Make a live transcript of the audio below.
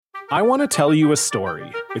I want to tell you a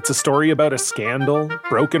story. It's a story about a scandal,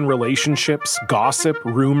 broken relationships, gossip,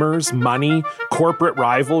 rumors, money, corporate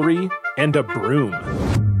rivalry, and a broom.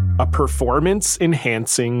 A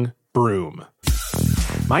performance-enhancing broom.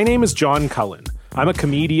 My name is John Cullen. I'm a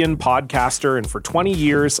comedian, podcaster, and for 20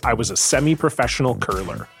 years, I was a semi-professional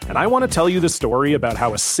curler. And I want to tell you the story about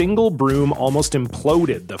how a single broom almost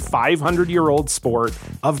imploded the 500-year-old sport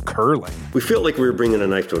of curling. We felt like we were bringing a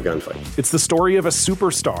knife to a gunfight. It's the story of a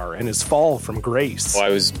superstar and his fall from grace. Well, I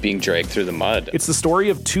was being dragged through the mud. It's the story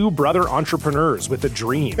of two brother entrepreneurs with a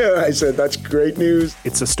dream. I said, that's great news.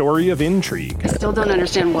 It's a story of intrigue. I still don't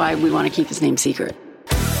understand why we want to keep his name secret.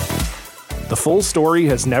 The full story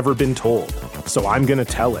has never been told, so I'm going to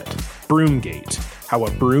tell it. Broomgate, how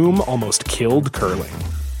a broom almost killed curling.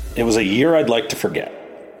 It was a year I'd like to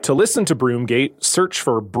forget. To listen to Broomgate, search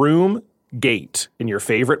for Broomgate in your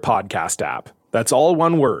favorite podcast app. That's all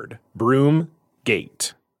one word,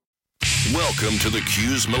 Broomgate. Welcome to the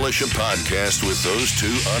Q's Militia Podcast with those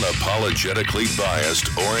two unapologetically biased,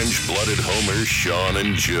 orange-blooded homers, Sean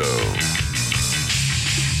and Joe.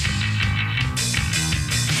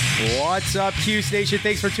 What's up, Cuse Nation?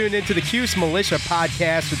 Thanks for tuning in to the Cuse Militia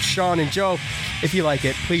Podcast with Sean and Joe. If you like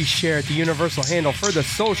it, please share it. The universal handle for the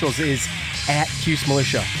socials is @Cuse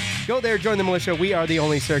Militia. Go there, join the militia. We are the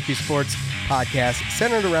only Syracuse sports podcast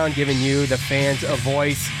centered around giving you, the fans, a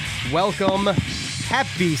voice. Welcome.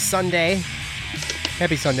 Happy Sunday.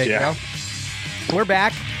 Happy Sunday, Yeah. Joe. We're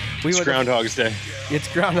back. It's Groundhog's Day. It's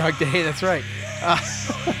Groundhog Day, that's right.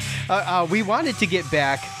 We wanted to get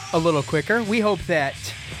back a little quicker. We hope that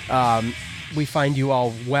we find you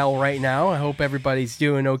all well right now. I hope everybody's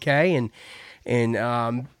doing okay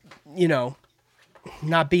and you know,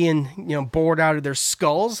 not being, bored out of their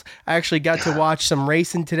skulls. I actually got to watch some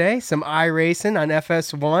racing today, some iRacing on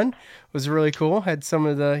FS1. It was really cool. Had some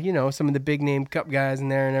of the big name cup guys in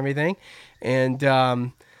there and everything. And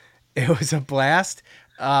it was a blast.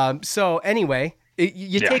 So anyway,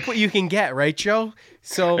 you take what you can get, right, Joe?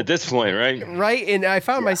 So at this point, right? Right, and I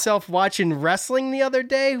found myself watching wrestling the other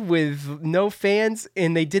day with no fans,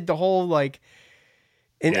 and they did the whole I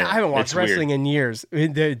haven't watched wrestling in years.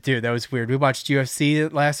 Dude, that was weird. We watched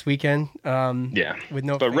UFC last weekend. With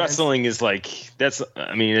no. But fans. Wrestling is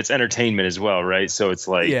it's entertainment as well, right? So it's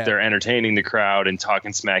they're entertaining the crowd and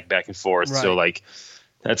talking smack back and forth. Right. So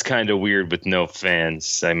that's kind of weird with no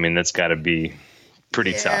fans. I mean, that's got to be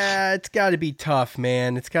pretty tough. Yeah, it's got to be tough,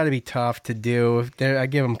 man. It's got to be tough to do. I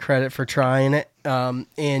give them credit for trying it. And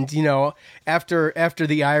after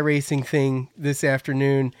the iRacing thing this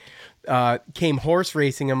afternoon, came horse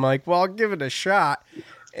racing. I'm like, well, I'll give it a shot.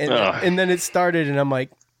 And then it started, and I'm like,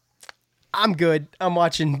 I'm good. I'm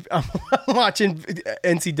watching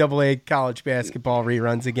NCAA college basketball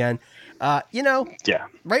reruns again.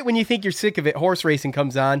 Right when you think you're sick of it, horse racing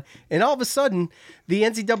comes on, and all of a sudden, the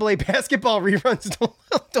NCAA basketball reruns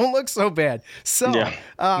don't look so bad. So,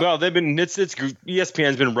 well, they've been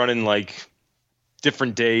ESPN's been running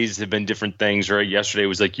different days have been different things, right? Yesterday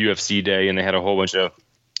was UFC day, and they had a whole bunch of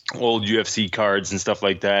old UFC cards and stuff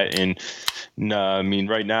like that. And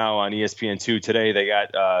right now on ESPN2 today, they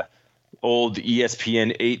got old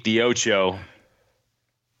ESPN 8 The Ocho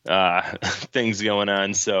things going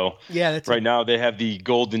on. So that's right now they have the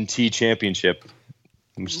Golden Tee Championship,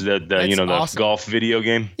 which is the awesome. golf video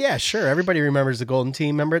game. Yeah, sure. Everybody remembers the Golden Tee.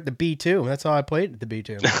 Remember at the B2? That's how I played at the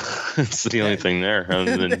B2. It's the only thing there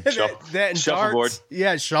other than that shuffleboard.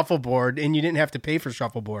 Yeah, shuffleboard, and you didn't have to pay for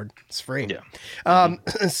shuffleboard. It's free. Yeah.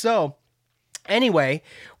 So anyway,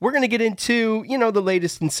 we're going to get into, the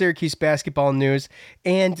latest in Syracuse basketball news,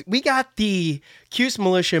 and we got the Cuse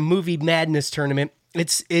Militia Movie Madness Tournament.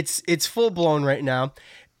 It's full blown right now,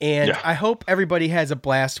 and I hope everybody has a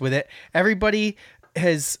blast with it. Everybody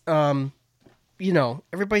has,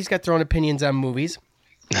 everybody's got their own opinions on movies,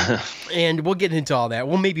 and we'll get into all that.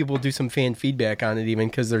 Maybe we'll do some fan feedback on it even,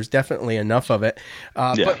 because there's definitely enough of it.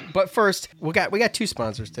 But first, we got two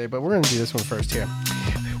sponsors today, but we're going to do this one first here.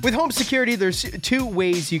 With home security, there's two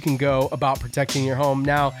ways you can go about protecting your home.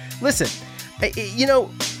 Now, listen,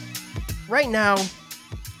 right now,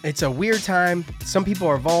 it's a weird time. Some people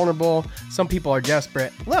are vulnerable. Some people are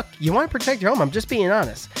desperate. Look, you want to protect your home. I'm just being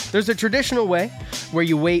honest. There's a traditional way where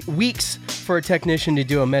you wait weeks for a technician to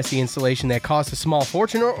do a messy installation that costs a small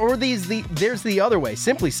fortune, or there's the other way,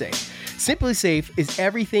 SimpliSafe. SimpliSafe is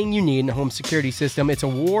everything you need in a home security system. It's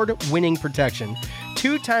award-winning protection.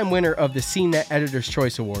 2-time winner of the CNET Editor's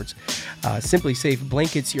Choice Awards. SimpliSafe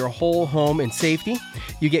blankets your whole home in safety.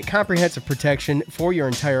 You get comprehensive protection for your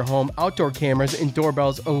entire home. Outdoor cameras and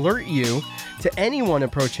doorbells alert you to anyone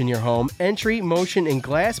approaching your home. Entry, motion, and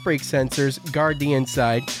glass break sensors guard the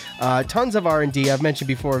inside. Tons of R&D, I've mentioned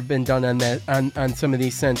before, have been done on some of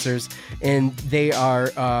these sensors, and they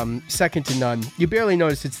are second to none. You barely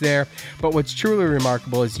notice it's there, but what's truly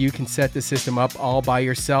remarkable is you can set the system up all by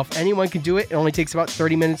yourself. Anyone can do it. It only takes about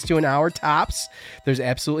 30 minutes to an hour tops. There's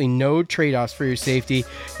absolutely no trade-offs for your safety.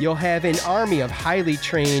 You'll have an army of highly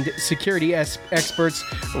trained security experts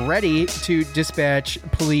ready to dispatch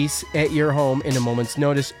police at your home in a moment's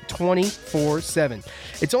notice, 24/7.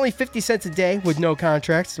 It's only 50 cents a day with no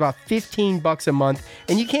contracts. It's about $15 a month,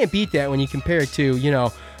 and you can't beat that when you compare it to,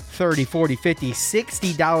 $30, $40, $50,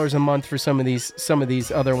 $60 a month for some of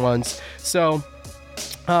these other ones. So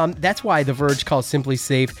that's why The Verge calls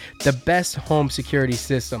SimpliSafe the best home security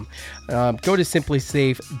system. Go to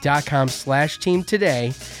simplysafe.com/team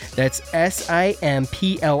today. That's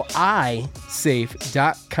SIMPLI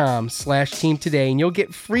safe.com/team today, and you'll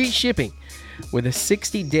get free shipping with a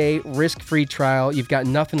 60-day risk-free trial. You've got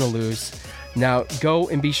nothing to lose. Now go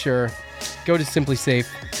and be sure. Go to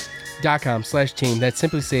simplysafe.com/team. That's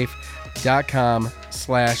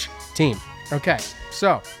simplysafe.com/team. Okay,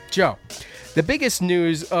 so Joe, the biggest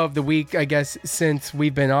news of the week, I guess, since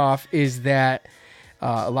we've been off is that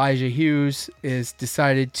Elijah Hughes has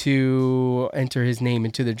decided to enter his name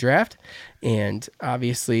into the draft. And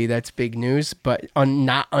obviously that's big news, but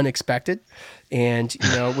not unexpected. And,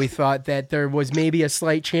 we thought that there was maybe a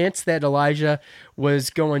slight chance that Elijah was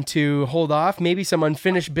going to hold off, maybe some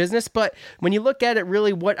unfinished business. But when you look at it,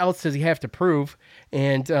 really, what else does he have to prove?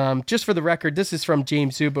 And just for the record, this is from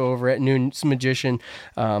James Zuba over at Noon's Magician.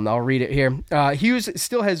 I'll read it here. Hughes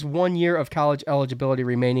still has 1 year of college eligibility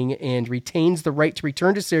remaining and retains the right to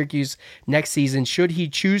return to Syracuse next season should he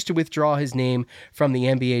choose to withdraw his name from the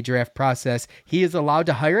NBA draft process. He is allowed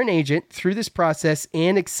to hire an agent through this process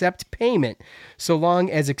and accept payment, so long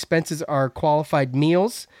as expenses are qualified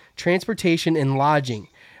meals, transportation, and lodging.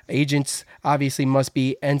 Agents obviously must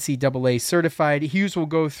be NCAA certified. Hughes will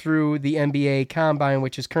go through the NBA Combine,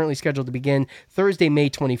 which is currently scheduled to begin Thursday, May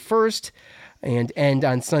 21st, and end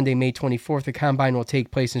on Sunday, May 24th. The Combine will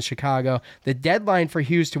take place in Chicago. The deadline for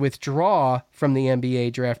Hughes to withdraw from the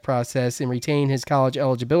NBA draft process and retain his college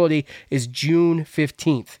eligibility is June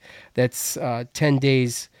 15th. That's 10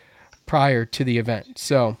 days prior to the event.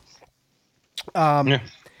 So, he can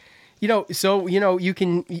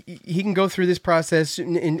go through this process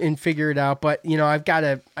and figure it out. But, I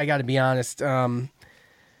gotta be honest.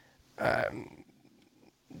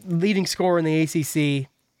 Leading scorer in the ACC,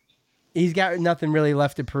 he's got nothing really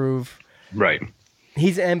left to prove. Right.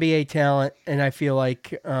 He's an NBA talent, and I feel like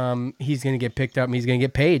he's going to get picked up and he's going to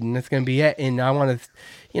get paid, and that's going to be it. And I want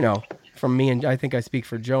to, from me, and I think I speak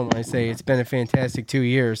for Joe when I say it's been a fantastic 2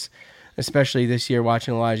 years, especially this year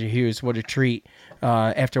watching Elijah Hughes. What a treat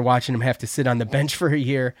after watching him have to sit on the bench for a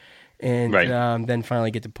year and then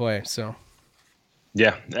finally get to play. So,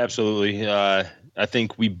 yeah, absolutely. I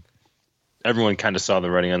think everyone kind of saw the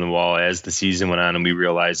writing on the wall as the season went on, and we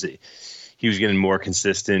realized that he was getting more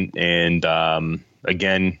consistent. And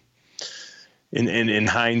again, in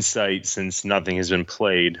hindsight, since nothing has been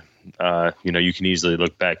played, you can easily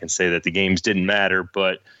look back and say that the games didn't matter.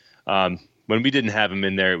 But when we didn't have him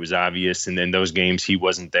in there, it was obvious. And then those games he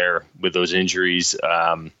wasn't there with those injuries,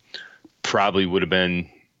 probably would have been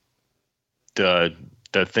the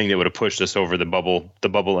thing that would have pushed us over the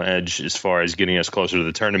bubble edge as far as getting us closer to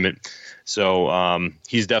the tournament. So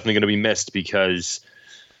he's definitely going to be missed, because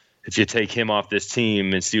if you take him off this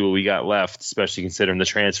team and see what we got left, especially considering the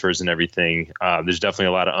transfers and everything, there's definitely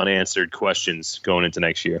a lot of unanswered questions going into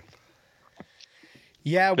next year.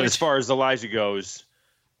 Yeah. But as far as Elijah goes,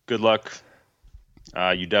 good luck.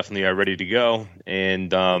 You definitely are ready to go.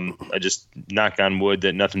 And I just knock on wood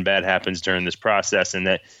that nothing bad happens during this process, and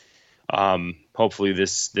that hopefully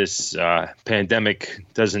this pandemic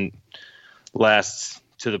doesn't last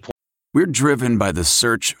to the point. We're driven by the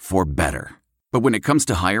search for better. But when it comes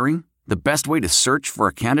to hiring, the best way to search for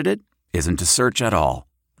a candidate isn't to search at all.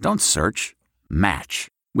 Don't search. Match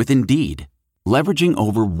with Indeed. Leveraging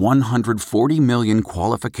over 140 million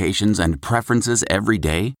qualifications and preferences every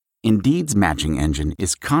day, Indeed's matching engine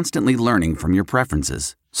is constantly learning from your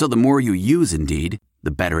preferences. So the more you use Indeed,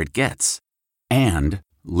 the better it gets. And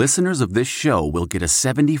listeners of this show will get a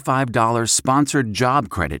 $75 sponsored job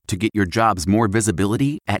credit to get your jobs more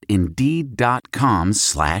visibility at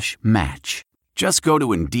Indeed.com/match. Just go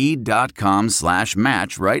to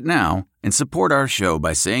Indeed.com/match right now and support our show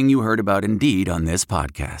by saying you heard about Indeed on this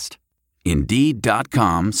podcast.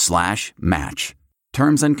 Indeed.com/match.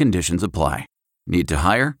 Terms and conditions apply. Need to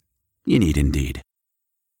hire? You need Indeed.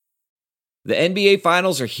 The NBA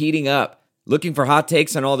Finals are heating up. Looking for hot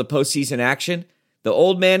takes on all the postseason action? The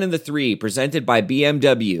Old Man and the Three, presented by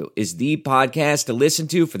BMW, is the podcast to listen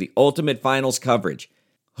to for the ultimate finals coverage.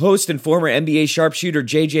 Host and former NBA sharpshooter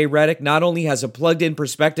JJ Redick not only has a plugged-in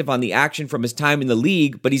perspective on the action from his time in the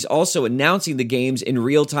league, but he's also announcing the games in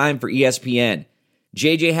real time for ESPN.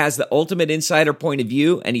 JJ has the ultimate insider point of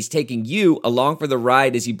view, and he's taking you along for the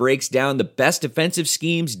ride as he breaks down the best defensive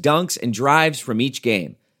schemes, dunks, and drives from each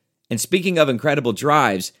game. And speaking of incredible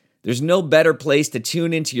drives, there's no better place to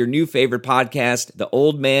tune into your new favorite podcast, The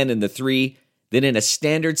Old Man and the Three, than in a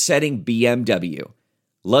standard-setting BMW.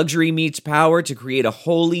 Luxury meets power to create a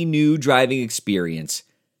wholly new driving experience.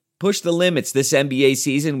 Push the limits this NBA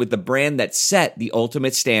season with the brand that set the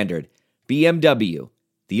ultimate standard. BMW,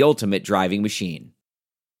 the ultimate driving machine.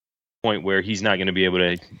 Point where he's not going to be able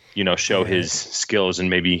to, show his skills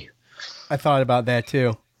and maybe. I thought about that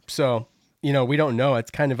too. So, we don't know.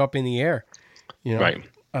 It's kind of up in the air. Right.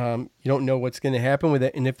 You don't know what's going to happen with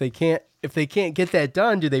it, and if they can't get that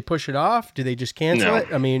done, do they push it off? Do they just cancel it?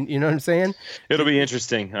 I mean, you know what I'm saying? It'll be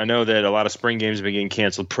interesting. I know that a lot of spring games have been getting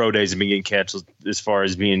canceled. Pro days have been getting canceled as far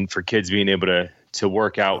as for kids being able to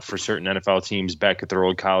work out for certain NFL teams back at their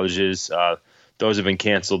old colleges. Those have been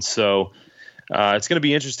canceled. So it's going to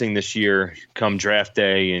be interesting this year come draft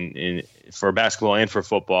day and for basketball and for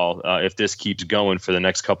football if this keeps going for the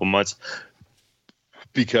next couple months.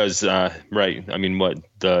 Because, the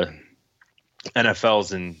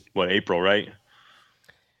NFL's in, April, right?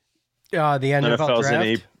 The NFL draft? In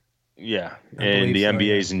April. Yeah, and the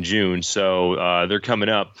NBA's in June. So they're coming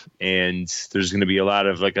up, and there's going to be a lot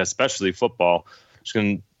of, especially football.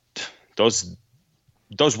 Those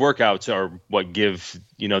workouts are what give,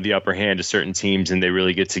 the upper hand to certain teams, and they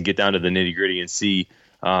really get down to the nitty-gritty and see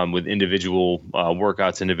with individual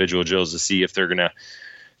workouts, individual drills to see if they're going to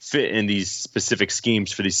fit in these specific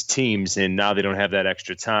schemes for these teams, and now they don't have that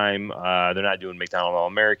extra time. They're not doing McDonald's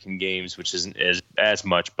All-American games, which isn't as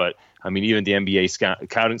much, but even the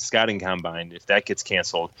NBA scouting combine, if that gets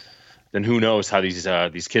canceled, then who knows how these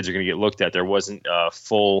kids are going to get looked at. There wasn't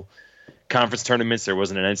full conference tournaments, there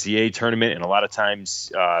wasn't an NCAA tournament, and a lot of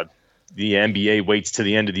times the NBA waits to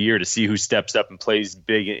the end of the year to see who steps up and plays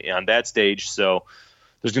big on that stage. So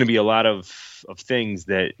there's going to be a lot of things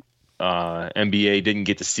that NBA didn't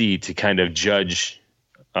get to see to kind of judge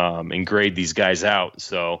and grade these guys out.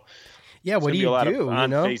 So yeah, what do you do?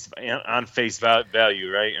 On face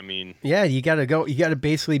value, right? You got to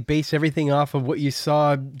basically base everything off of what you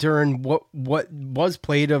saw during what was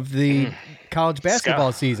played of the college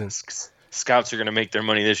basketball season. Scouts are going to make their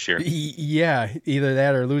money this year. Yeah, either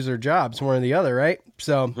that or lose their jobs, one or the other, right?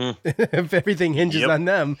 So if everything hinges on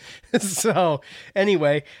them. So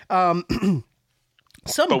anyway,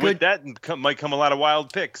 with that might come a lot of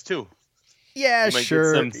wild picks too. Yeah,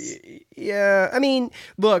 sure. Yeah,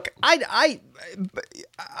 look, I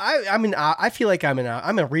feel like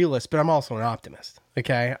I'm a realist, but I'm also an optimist.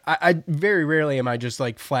 Okay, I very rarely am I just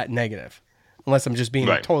flat negative, unless I'm just being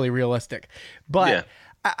totally realistic. But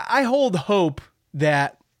I hold hope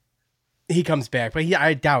that he comes back, but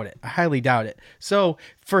I doubt it. I highly doubt it. So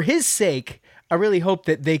for his sake, I really hope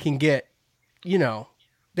that they can get,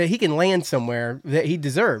 that he can land somewhere that he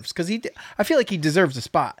deserves, because I feel like he deserves a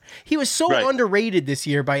spot. He was so underrated this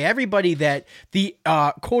year by everybody, that the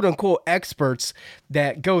quote unquote experts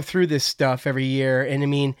that go through this stuff every year.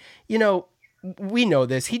 And we know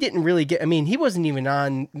this. He didn't really get. He wasn't even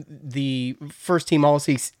on the first team all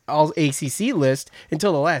ACC list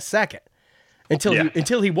until the last second.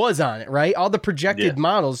 Until he was on it, right? All the projected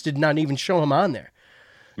models did not even show him on there.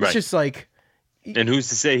 It's just and who's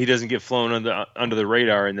to say he doesn't get flown under the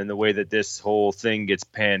radar, and then the way that this whole thing gets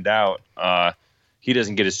panned out, he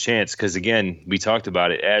doesn't get his chance. Because again, we talked about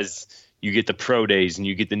it, as you get the pro days and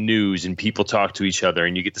you get the news and people talk to each other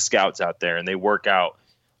and you get the scouts out there and they work out,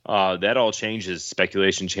 that all changes.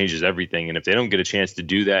 Speculation changes everything. And if they don't get a chance to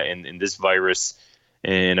do that in this virus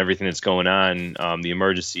and everything that's going on, the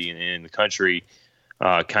emergency in the country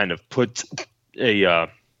kind of put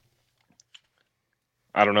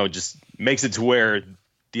just makes it to where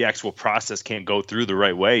the actual process can't go through the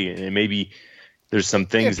right way. And maybe there's some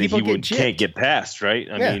things that he can't get past, right?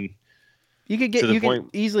 You could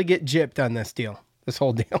easily get gypped on this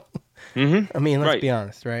whole deal. Mm-hmm. Let's be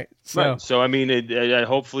honest, right? So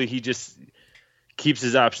hopefully he just keeps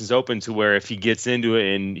his options open to where if he gets into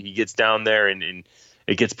it and he gets down there and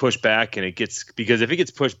it gets pushed back, because if it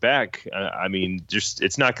gets pushed back,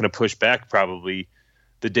 it's not going to push back probably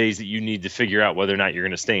the days that you need to figure out whether or not you're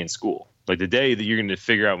going to stay in school. Like the day that you're going to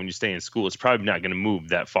figure out when you stay in school, it's probably not going to move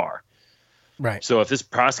that far. Right. So if this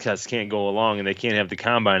process can't go along and they can't have the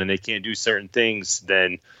combine and they can't do certain things,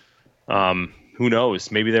 then who who knows?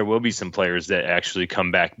 Maybe there will be some players that actually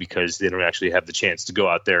come back because they don't actually have the chance to go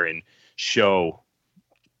out there and show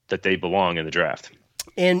that they belong in the draft.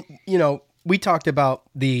 And, you know, we talked about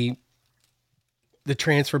the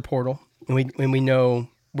transfer portal, and we know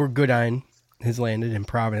where Goodine has landed in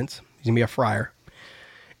Providence. He's going to be a Friar.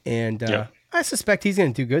 And I suspect he's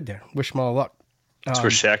going to do good there. Wish him all luck. That's where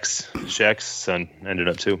Shaq's son ended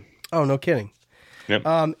up too. Oh, no kidding.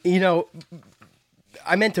 Yep. You know,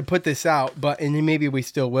 I meant to put this out, and maybe we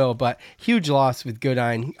still will, but huge loss with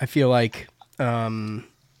Goodine. I feel like, you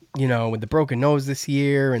know, with the broken nose this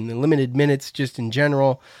year and the limited minutes just in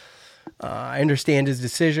general, I understand his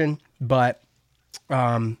decision, but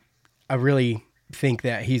I really think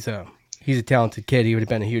that he's a talented kid. He would have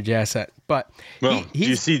been a huge asset. But well, did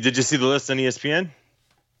you see the list on ESPN?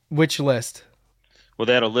 Which list? Well,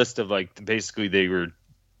 they had a list of like basically they were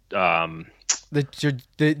the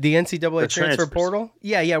NCAA transfer portal.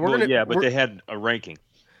 Yeah, but they had a ranking.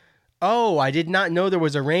 Oh, I did not know there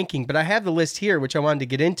was a ranking, but I have the list here, which I wanted to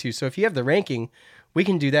get into. So if you have the ranking, we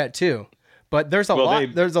can do that too. But there's a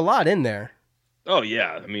lot. There's a lot in there. Oh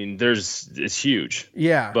yeah, I mean, it's huge.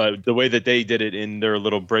 Yeah. But the way that they did it in their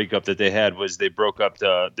little breakup that they had was they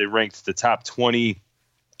they ranked the top 20,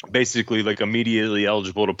 basically like immediately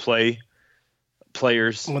eligible to play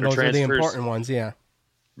players. Well, those are the important ones, yeah.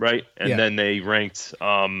 Right, and then they ranked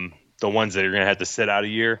the ones that are going to have to sit out a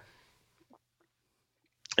year,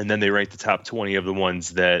 and then they ranked the top 20 of the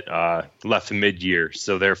ones that left mid-year.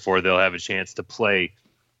 So therefore, they'll have a chance to play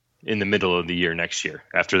in the middle of the year next year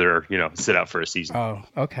after they're, sit out for a season. Oh,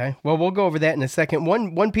 okay. Well, we'll go over that in a second.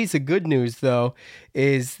 One piece of good news, though,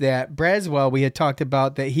 is that Braswell, we had talked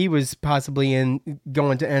about that he was possibly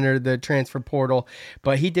going to enter the transfer portal,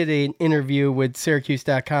 but he did an interview with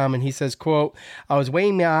Syracuse.com, and he says, quote, "I was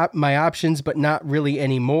weighing my options, but not really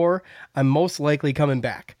anymore. I'm most likely coming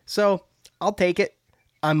back." So I'll take it.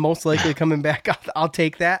 I'm most likely coming back. I'll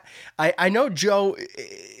take that. I know Joe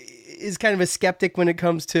is kind of a skeptic when it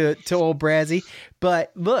comes to old Brazzy,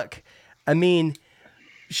 but look, I mean,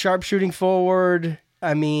 sharpshooting forward.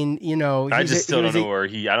 I mean, I just still don't know where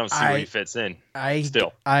I don't see where he fits in.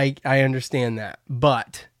 I understand that,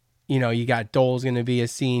 but you got Dole's going to be a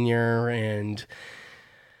senior, and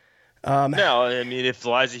no, I mean, if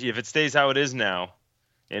it stays how it is now,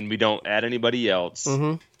 and we don't add anybody else,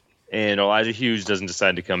 and Elijah Hughes doesn't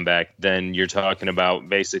decide to come back, then you're talking about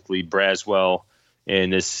basically Braswell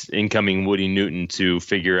and this incoming Woody Newton to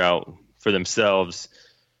figure out for themselves,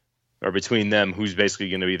 or between them, who's basically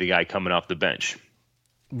going to be the guy coming off the bench.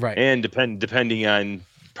 Right. And depending on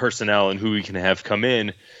personnel and who we can have come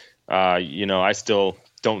in, I still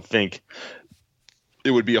don't think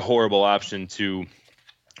it would be a horrible option to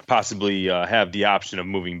possibly have the option of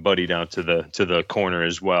moving Buddy down to the corner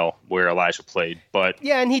as well, where Elijah played. But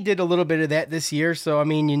yeah, and he did a little bit of that this year. So, I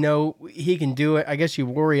mean, he can do it. I guess you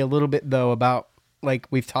worry a little bit, though, about, like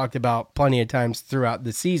we've talked about plenty of times throughout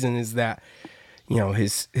the season, is that,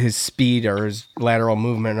 his speed or his lateral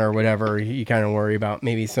movement or whatever, you kind of worry about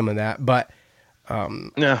maybe some of that. But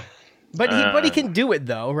yeah, but he can do it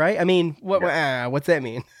though, right? I mean, what's that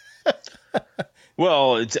mean?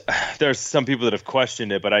 Well, there's some people that have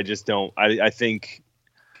questioned it, but I just don't. I think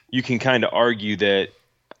you can kind of argue that.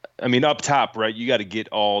 I mean, up top, right? You got to get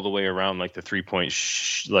all the way around like the 3-point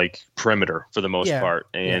perimeter for the most part,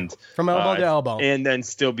 and from elbow to elbow, and then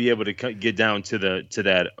still be able to get down to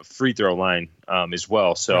that free throw line as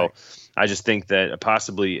well. So I just think that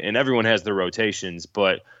possibly, and everyone has their rotations,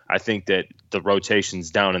 but I think that the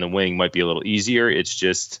rotations down in the wing might be a little easier. It's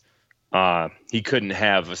just he couldn't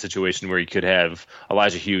have a situation where he could have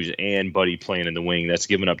Elijah Hughes and Buddy playing in the wing. That's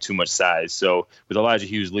giving up too much size. So with Elijah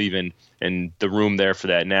Hughes leaving and the room there for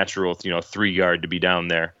that natural, 3 guard to be down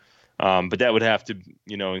there. But that would have to,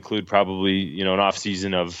 include probably, an off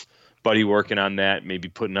season of Buddy working on that, maybe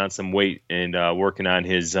putting on some weight and working on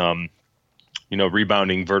his,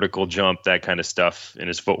 rebounding vertical jump, that kind of stuff in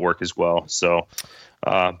his footwork as well. So,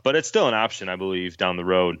 but it's still an option, I believe, down the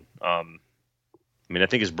road. I mean, I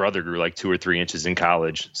think his brother grew like 2 or 3 inches in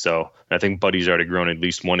college. So I think Buddy's already grown at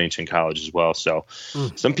least 1 inch in college as well. So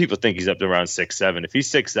some people think he's up to around 6'7". If he's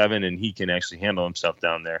 6'7" and he can actually handle himself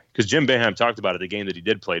down there, because Jim Boeheim talked about it, the game that he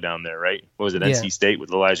did play down there, right? What was it, NC State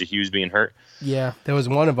with Elijah Hughes being hurt? Yeah, there was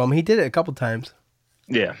one of them. He did it a couple times.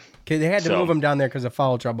 Yeah. Okay, they had to move him down there because of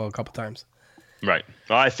foul trouble a couple times. Right.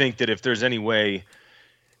 Well, I think that if there's any way,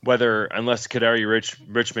 unless Kadari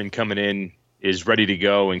Richmond coming in is ready to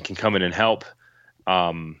go and can come in and help,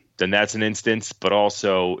 then that's an instance. But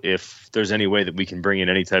also, if there's any way that we can bring in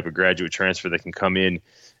any type of graduate transfer that can come in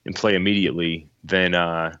and play immediately, then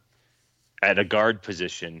at a guard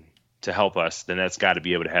position, to help us, then that's got to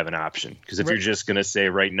be able to have an option. Because if you're just going to say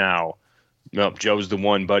right now, nope, Joe's the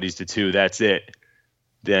 1, Buddy's the 2, that's it,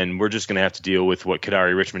 then we're just going to have to deal with what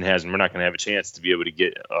Kadari Richmond has, and we're not going to have a chance to be able to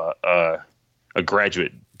get a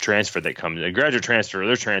graduate transfer that comes in. A graduate transfer,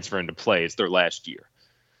 they're transferring to play. It's their last year.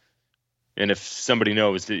 And if somebody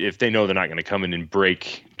knows that if they know they're not going to come in and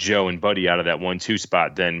break Joe and Buddy out of that 1-2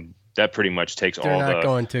 spot, then that pretty much takes they're not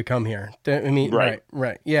going to come here. I mean, right.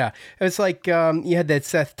 Yeah. It's like you had that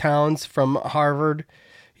Seth Towns from Harvard.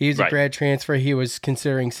 He was a grad transfer. He was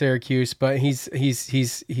considering Syracuse, but he's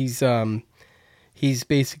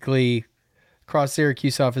basically crossed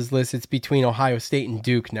Syracuse off his list. It's between Ohio State and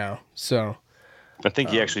Duke now. So I think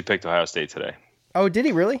he actually picked Ohio State today. Oh, did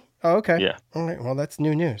he really? Oh, okay. Yeah. All right. Well, that's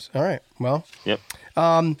new news. All right. Well. Yep.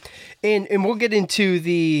 And we'll get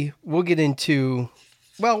into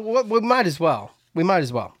well, we might as well.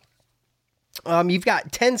 You've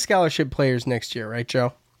got 10 scholarship players next year, right,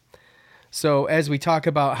 Joe? So as we talk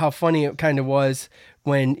about how funny it kind of was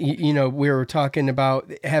when we were talking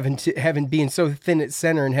about having being so thin at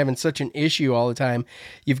center and having such an issue all the time,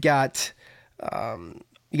 you've got.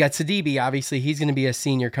 You got Sidibe, obviously he's going to be a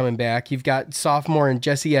senior coming back. You've got sophomore and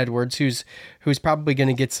Jesse Edwards, who's probably going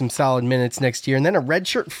to get some solid minutes next year, and then a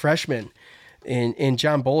redshirt freshman in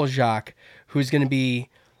John Bolajak, who's going to be.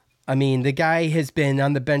 I mean, the guy has been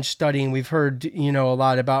on the bench studying. We've heard a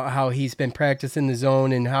lot about how he's been practicing the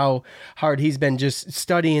zone and how hard he's been just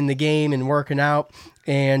studying the game and working out.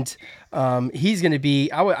 And he's going to be.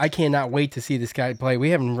 I cannot wait to see this guy play.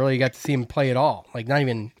 We haven't really got to see him play at all, like not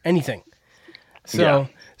even anything. So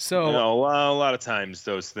a lot of times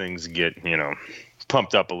those things get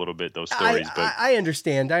pumped up a little bit. Those stories, but I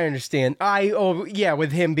understand.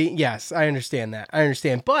 With him being I understand that.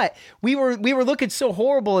 But we were looking so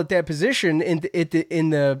horrible at that position in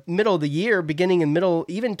the middle of the year, beginning and middle,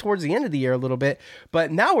 even towards the end of the year a little bit.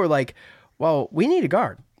 But now we're like, well, we need a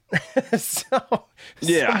guard. so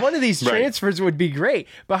one of these transfers would be great.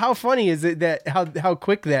 But how funny is it that how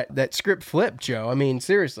quick that script flipped, Joe? I mean,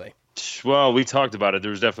 seriously. Well, we talked about it.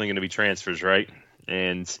 There was definitely going to be transfers, right?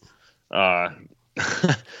 And I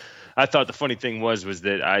thought the funny thing was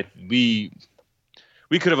that we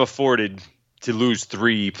could have afforded to lose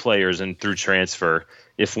 3 players and through transfer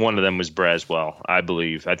if one of them was Braswell. I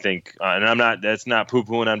believe. I think, and that's not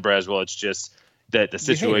poo-pooing on Braswell. It's just that the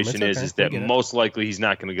situation is that most likely he's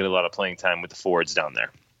not going to get a lot of playing time with the forwards down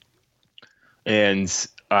there, and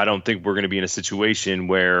I don't think we're going to be in a situation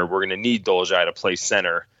where we're going to need Dolezaj to play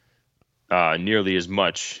center. Nearly as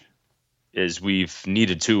much as we've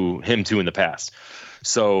needed him to in the past.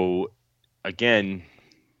 So again,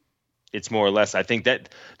 it's more or less, I think that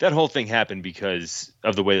whole thing happened because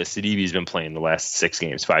of the way that Sidibe's been playing the last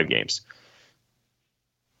 5 games.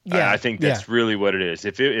 Yeah, I think that's really what it is.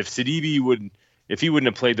 If Sidibe wouldn't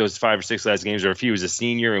have played those 5 or 6 last games, or if he was a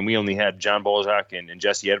senior and we only had John Bolajak and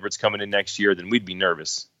Jesse Edwards coming in next year, then we'd be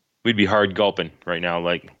nervous. We'd be hard gulping right now,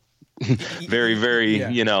 like very, very,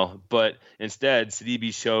 but instead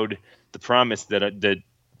Sidibe showed the promise that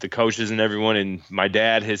the coaches and everyone and my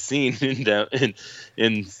dad has seen in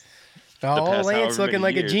Lance looking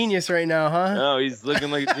like a genius right now, huh? Oh, he's looking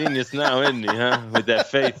like a genius now, isn't he? Huh? With that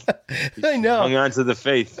faith, I know. Hung on to the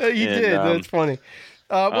faith. He did. That's funny.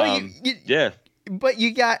 But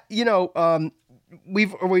you got, we know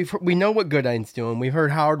what Goodine's doing. We've heard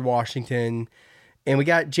Howard Washington. And we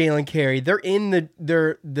got Jalen Carey. They're in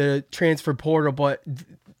the transfer portal, but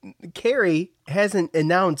Carey hasn't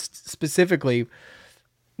announced specifically,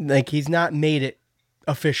 like he's not made it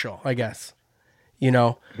official, I guess.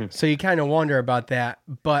 So you kind of wonder about that.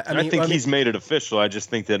 But I think he's made it official. I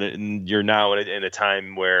just think that you're now in a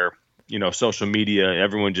time where social media,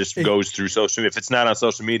 everyone just goes through social. If it's not on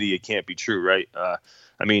social media, it can't be true, right?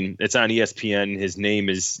 It's on ESPN. His name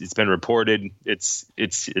it's been reported. It's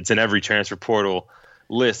in every transfer portal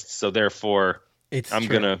list. So therefore,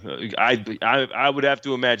 I would have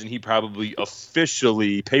to imagine he probably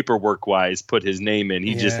officially, paperwork wise, put his name in.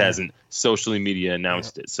 He just hasn't socially media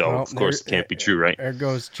announced it. So of course it can't be true, right? There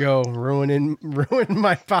goes Joe ruining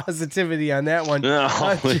my positivity on that one. No.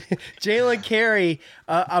 Jalen Carey,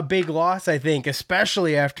 a big loss, I think,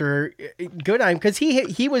 especially after Goodine, because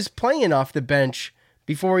he was playing off the bench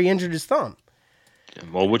before he injured his thumb.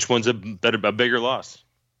 Well, which one's a bigger loss?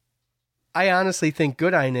 I honestly think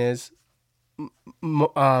Goodine is,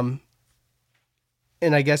 and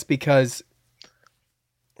I guess because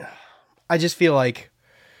I just feel like,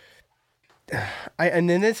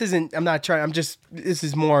 this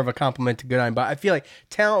is more of a compliment to Goodine, but I feel like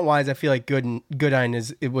talent-wise, Goodine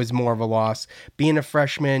was more of a loss. Being a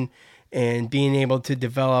freshman and being able to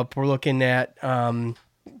develop, we're looking at,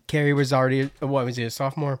 Carey was already, what was he, a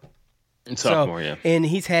sophomore? Sophomore, yeah. And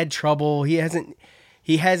he's had trouble. He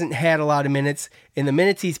hasn't had a lot of minutes. In the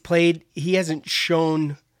minutes he's played, he hasn't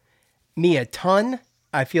shown me a ton.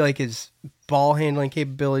 I feel like his ball handling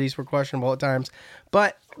capabilities were questionable at times.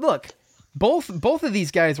 But look, both of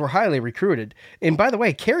these guys were highly recruited. And by the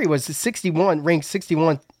way, Carey was ranked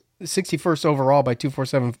 61st overall by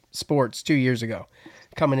 247 Sports 2 years ago,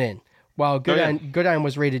 coming in. While Goodine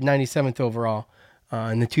was rated 97th overall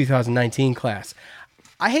in the 2019 class.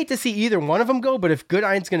 I hate to see either one of them go, but if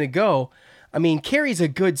Goodine's going to go, I mean, Carey's a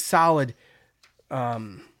good, solid.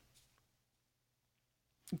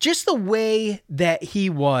 Just the way that he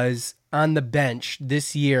was on the bench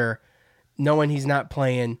this year, knowing he's not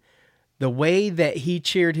playing, the way that he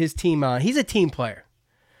cheered his team on. He's a team player.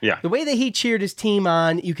 Yeah. The way that he cheered his team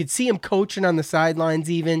on, you could see him coaching on the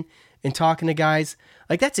sidelines even and talking to guys.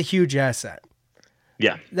 Like, that's a huge asset.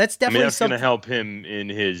 Yeah. That's definitely that's going to help him in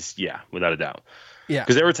his, without a doubt. Yeah.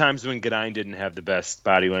 Because there were times when Goodine didn't have the best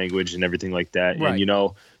body language and everything like that. Right.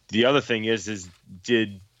 And, the other thing is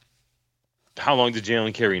how long did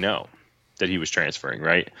Jalen Carey know that he was transferring,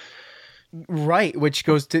 right? Right, which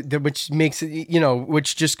goes to which makes it,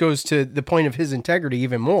 which just goes to the point of his integrity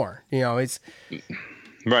even more. It's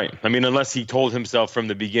right. I mean, unless he told himself from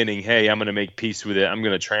the beginning, hey, I'm going to make peace with it. I'm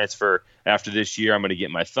going to transfer after this year. I'm going to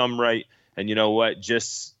get my thumb right. And you know what?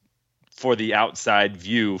 Just for the outside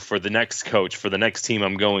view, for the next coach, for the next team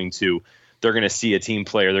I'm going to, they're going to see a team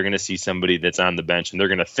player. They're going to see somebody that's on the bench, and they're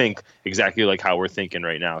going to think exactly like how we're thinking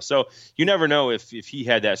right now. So you never know if he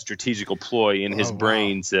had that strategical ploy in his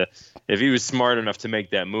brain if he was smart enough to make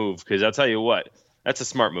that move. Because I'll tell you what, that's a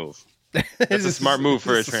smart move. That's a smart move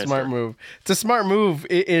for a transfer. Smart move. It's a smart move.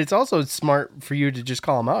 It's also smart for you to just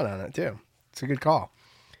call him out on it too. It's a good call.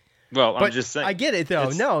 Well, but I'm just saying. I get it though.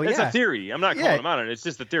 It's a theory. I'm not calling him out on it. It's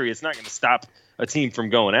just a theory. It's not going to stop a team from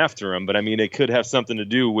going after him. But I mean, it could have something to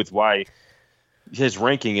do with why his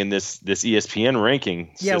ranking in this ESPN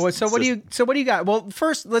ranking. Yeah. What do you got? Well,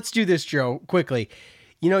 first let's do this, Joe, quickly.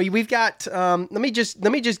 We've got. Let me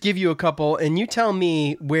just give you a couple, and you tell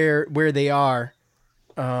me where they are.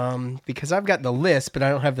 Because I've got the list, but I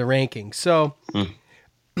don't have the ranking. So,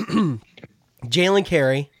 Jalen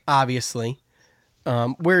Carey, obviously.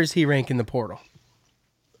 Where is he rank in the portal?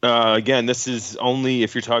 Again, this is only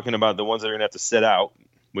if you're talking about the ones that are going to have to sit out,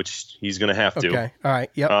 which he's going to have to. Okay. All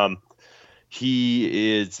right. Yep.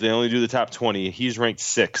 They only do the top 20. He's ranked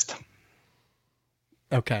 6th.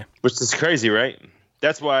 Okay. Which is crazy, right?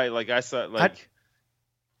 That's why,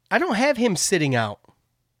 I don't have him sitting out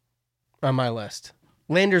on my list.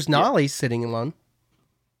 Landers Nolly's sitting alone.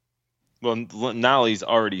 Well, Nolly's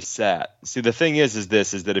already sat. See, the thing is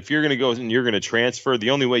that if you're going to go and you're going to transfer, the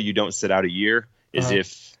only way you don't sit out a year is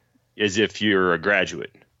if you're a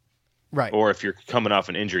graduate. Right. Or if you're coming off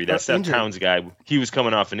an injury. That Seth Towns guy, he was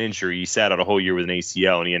coming off an injury. He sat out a whole year with an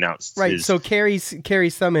ACL, and he announced so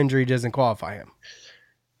Carey's thumb injury doesn't qualify him.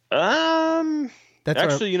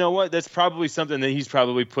 You know what? That's probably something that he's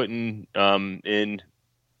probably putting in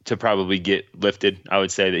to probably get lifted. I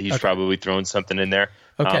would say that he's probably throwing something in there.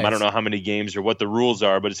 Okay. I don't know how many games or what the rules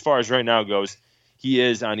are, but as far as right now goes, he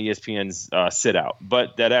is on ESPN's sit out.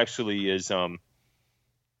 But that actually is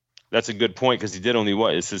that's a good point because he did only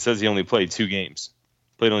it says he only played 2 games.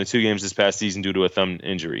 Played only 2 games this past season due to a thumb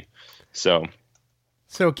injury. So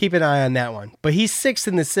keep an eye on that one. But he's 6th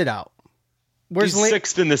in the sit out. He's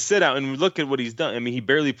 6th in the sit out, and look at what he's done. I mean, he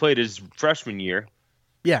barely played his freshman year.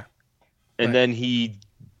 Yeah. And then he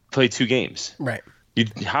played 2 games. Right.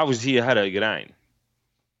 How was he ahead of Goodine?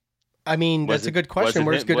 I mean, that's a good question.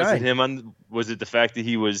 Where's Goodine? Was it the fact that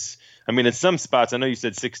he was? I mean, in some spots, I know you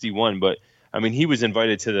said 61, but I mean, he was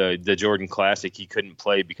invited to the Jordan Classic. He couldn't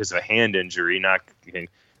play because of a hand injury.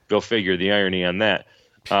 Go figure the irony on that.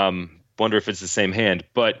 Wonder if it's the same hand.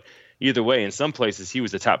 But either way, in some places, he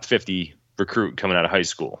was a top 50 recruit coming out of high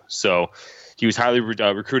school. So he was highly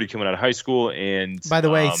recruited coming out of high school. And by the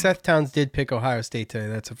way, Seth Towns did pick Ohio State today.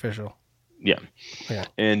 That's official. Yeah.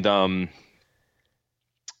 And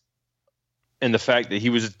the fact that he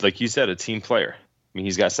was, like you said, a team player. I mean,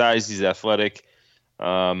 he's got size, he's athletic,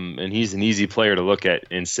 and he's an easy player to look at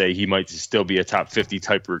and say he might still be a top 50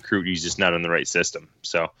 type of recruit. He's just not in the right system.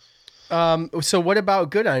 So what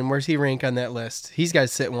about Goodine? Where's he rank on that list? He's got to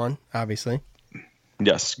sit one, obviously.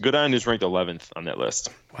 Yes, Goodine is ranked 11th on that list.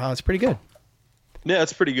 Wow, that's pretty good. Yeah,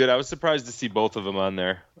 that's pretty good. I was surprised to see both of them on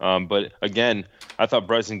there. But again, I thought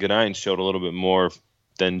Bryson Goodine showed a little bit more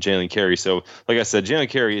than Jalen Carey. So, like I said, Jalen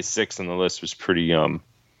Carey is 6th on the list was pretty high.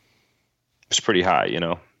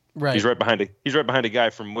 Right. He's right behind a guy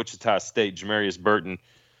from Wichita State, Jamarius Burton,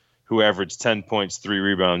 who averaged 10 points, 3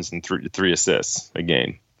 rebounds, and 3 assists a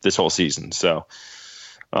game this whole season. So,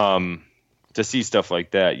 to see stuff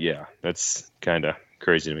like that, yeah, that's kind of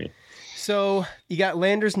crazy to me. So you got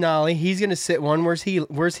Landers Nolly. He's going to sit one. Where's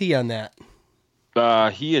he on that?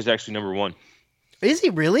 He is actually number 1. Is he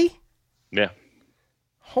really? Yeah.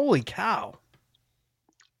 Holy cow.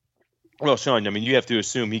 Well, Sean, I mean, you have to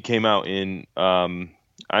assume he came out in,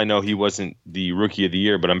 I know he wasn't the rookie of the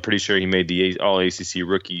year, but I'm pretty sure he made the All-ACC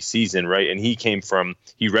rookie season, right? And he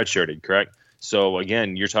redshirted, correct? So,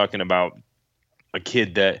 again, you're talking about a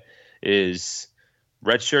kid that is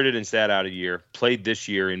redshirted and sat out a year, played this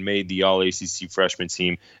year and made the All-ACC freshman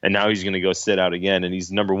team, and now he's going to go sit out again, and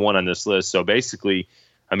he's number 1 on this list. So, basically,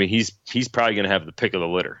 I mean, he's probably going to have the pick of the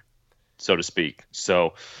litter, so to speak.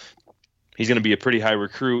 So, he's going to be a pretty high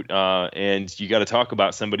recruit, and you got to talk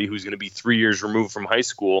about somebody who's going to be 3 years removed from high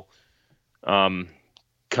school,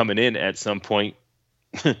 coming in at some point,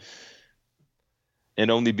 and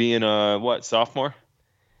only being sophomore?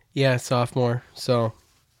 Yeah, sophomore. So,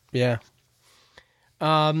 yeah.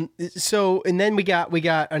 So, and then we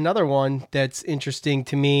got another one that's interesting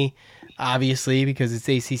to me, obviously, because it's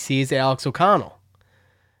ACC, is Alex O'Connell.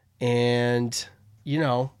 And,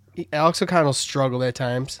 Alex O'Connell struggled at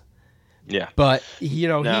times. Yeah. But, he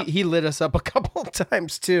lit us up a couple of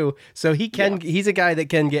times too. So he's a guy that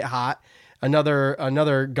can get hot.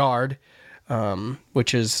 Another guard,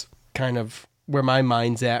 which is kind of where my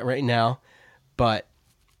mind's at right now. But,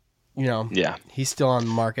 he's still on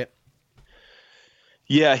the market.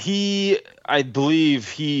 Yeah, I believe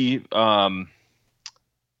he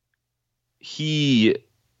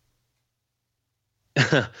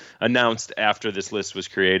announced after this list was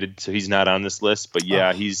created, so he's not on this list. But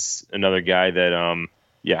yeah, he's another guy that,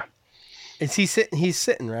 yeah. Is he sitting? He's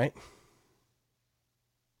sitting, right?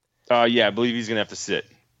 Yeah, I believe he's gonna have to sit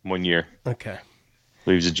 1 year. Okay. I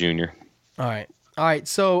believe he's a junior. All right.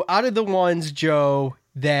 So out of the ones, Joe,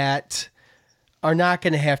 that are not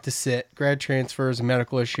going to have to sit, grad transfers,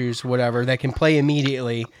 medical issues, whatever, that can play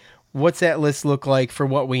immediately, what's that list look like for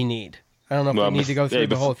what we need? I don't know if we need to go through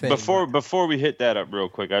the whole thing. Before we hit that up real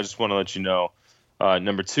quick, I just want to let you know,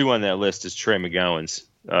 number 2 on that list is Trey McGowan's,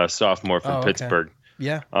 sophomore from Pittsburgh.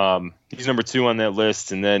 Yeah. He's number 2 on that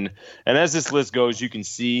list. And as this list goes, you can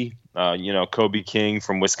see, Kobe King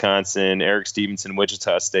from Wisconsin, Eric Stevenson,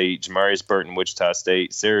 Wichita State, Jamarius Burton, Wichita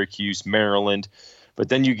State, Syracuse, Maryland. But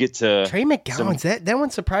then you get to Trey McGowan's. That one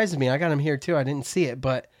surprises me. I got him here too. I didn't see it,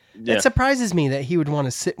 but it surprises me that he would want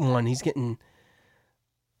to sit in one. He's getting,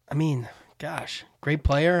 I mean, gosh, great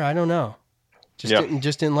player. I don't know.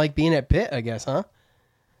 Just didn't like being at Pitt, I guess, huh?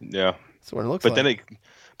 Yeah. That's what it looks like.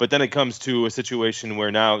 But then it comes to a situation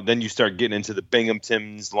where then you start getting into the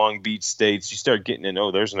Binghamtons, Long Beach States. You start getting in,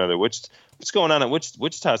 there's another. What's going on at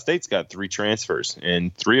Wichita State's got 3 transfers,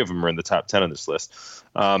 and 3 of them are in the top 10 of this list.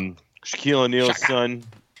 Shaquille O'Neal's son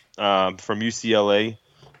from UCLA.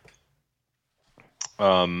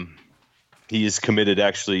 He is committed.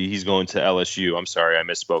 Actually, he's going to LSU. I'm sorry, I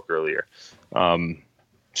misspoke earlier.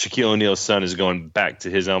 Shaquille O'Neal's son is going back to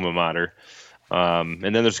his alma mater. And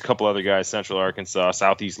then there's a couple other guys, Central Arkansas,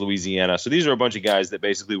 Southeast Louisiana. So these are a bunch of guys that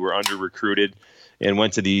basically were under-recruited and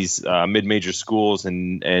went to these mid-major schools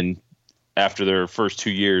and after their first 2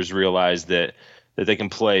 years realized that they can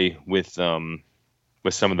play with some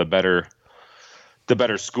of the better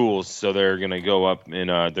schools. So they're going to go up and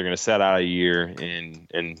they're going to set out a year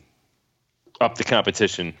and up the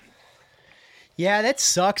competition. Yeah, that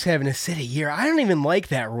sucks having to sit a year. I don't even like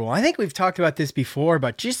that rule. I think we've talked about this before,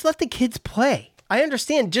 but just let the kids play. I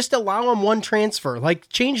understand. Just allow them one transfer. Like,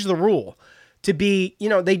 change the rule to be,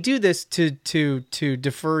 they do this to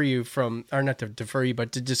defer you from, or not to defer you,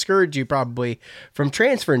 but to discourage you probably from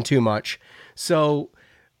transferring too much. So,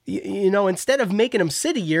 instead of making them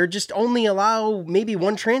sit a year, just only allow maybe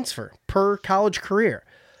one transfer per college career.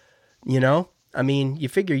 I mean, you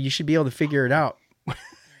figure you should be able to figure it out.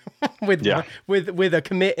 with a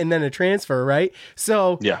commit and then a transfer, right?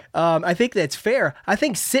 So I think that's fair. I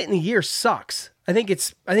think sitting a year sucks. I think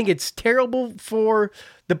it's terrible for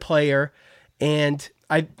the player, and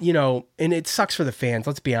and it sucks for the fans.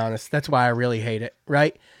 Let's be honest. That's why I really hate it,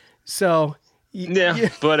 right? So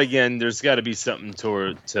but again, there's got to be something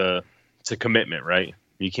to commitment, right?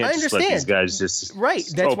 You can't just let these guys just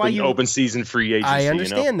That's why you open season free agency. I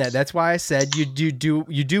understand that. That's why I said you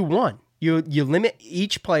do one. You limit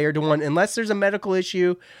each player to one, unless there's a medical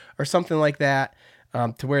issue or something like that,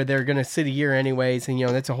 to where they're going to sit a year anyways, and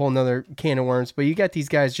that's a whole nother can of worms. But you got these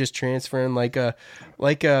guys just transferring like a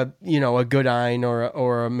Goodine or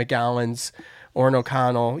a McGowan's or an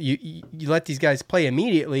O'Connell. You let these guys play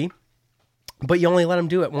immediately, but you only let them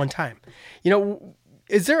do it one time.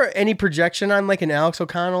 Is there any projection on like an Alex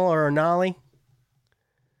O'Connell or a Nolly?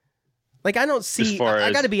 Like, I don't see,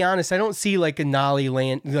 I got to be honest, I don't see like a Nolly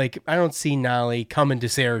I don't see Nolly coming to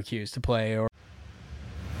Syracuse to play. Or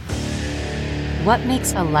What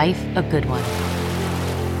makes a life a good one?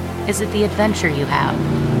 Is it the adventure you have?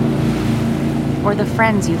 Or the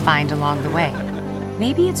friends you find along the way?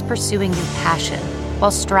 Maybe it's pursuing your passion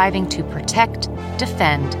while striving to protect,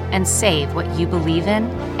 defend, and save what you believe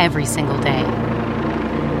in every single day.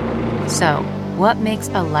 So, what makes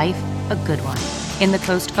a life a good one? In the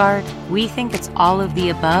Coast Guard, we think it's all of the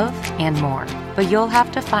above and more, but you'll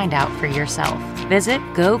have to find out for yourself. Visit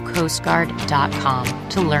gocoastguard.com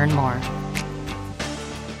to learn more.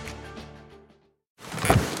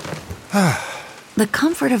 The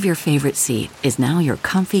comfort of your favorite seat is now your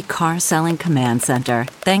comfy car selling command center,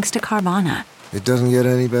 thanks to Carvana. It doesn't get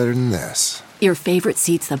any better than this. Your favorite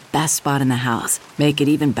seat's the best spot in the house. Make it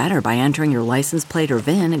even better by entering your license plate or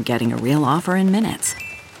VIN and getting a real offer in minutes.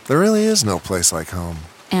 There really is no place like home.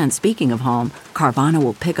 And speaking of home, Carvana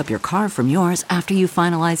will pick up your car from yours after you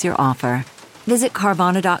finalize your offer. Visit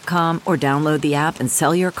Carvana.com or download the app and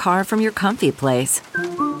sell your car from your comfy place.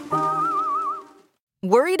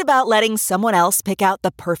 Worried about letting someone else pick out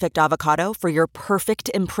the perfect avocado for your perfect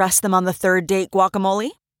impress-them-on-the-third-date guacamole?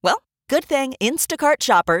 Well, good thing Instacart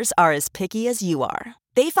shoppers are as picky as you are.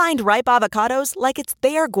 They find ripe avocados like it's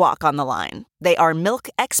their guac on the line. They are milk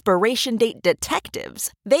expiration date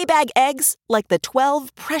detectives. They bag eggs like the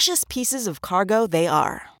 12 precious pieces of cargo they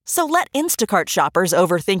are. So let Instacart shoppers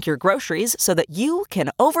overthink your groceries so that you can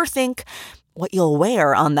overthink what you'll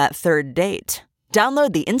wear on that third date.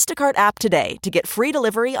 Download the Instacart app today to get free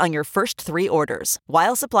delivery on your first 3 orders,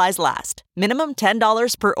 while supplies last. Minimum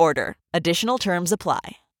 $10 per order. Additional terms apply.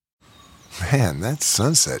 Man, that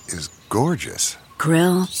sunset is gorgeous.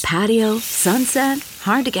 Grill, patio, sunset.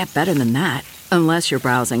 Hard to get better than that. Unless you're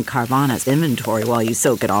browsing Carvana's inventory while you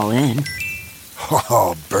soak it all in.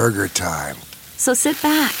 Oh, burger time. So sit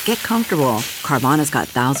back, get comfortable. Carvana's got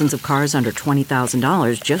thousands of cars under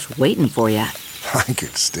 $20,000 just waiting for you. I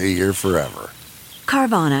could stay here forever.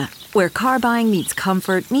 Carvana, where car buying meets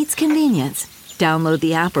comfort meets convenience. Download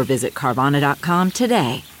the app or visit Carvana.com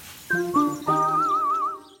today.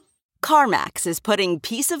 CarMax is putting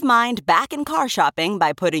peace of mind back in car shopping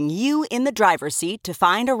by putting you in the driver's seat to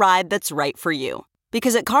find a ride that's right for you.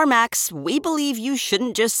 Because at CarMax, we believe you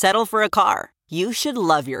shouldn't just settle for a car. You should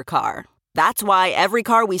love your car. That's why every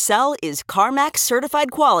car we sell is CarMax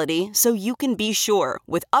certified quality, so you can be sure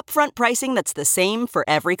with upfront pricing that's the same for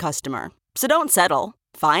every customer. So don't settle.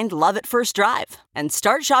 Find love at first drive and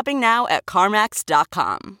start shopping now at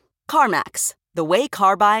CarMax.com. CarMax, the way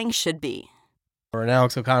car buying should be. Or an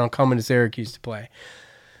Alex O'Connell coming to Syracuse to play.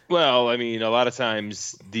 Well, I mean, a lot of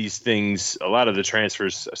times these things, a lot of the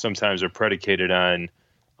transfers sometimes are predicated on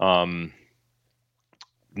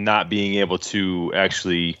not being able to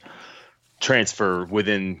actually transfer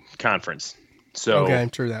within conference. So okay,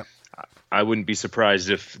 true that. I wouldn't be surprised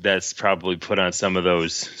if that's probably put on some of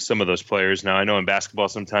those players. Now, I know in basketball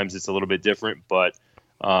sometimes it's a little bit different, but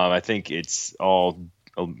I think it's all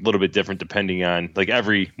a little bit different depending on like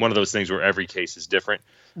every one of those things where every case is different.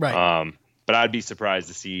 Right. But I'd be surprised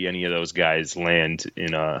to see any of those guys land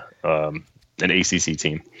in an ACC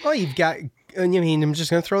team. Well, you've got. I mean, I'm just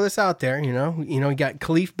going to throw this out there. You you got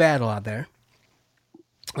Khalif Battle out there.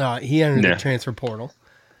 He entered the transfer portal.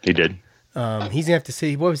 He did. He's going to have to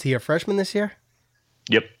see. What was he, a freshman this year?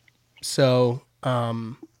 Yep. So,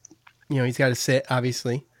 he's got to sit,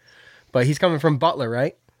 obviously. But he's coming from Butler,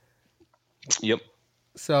 right? Yep.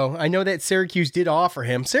 So, I know that Syracuse did offer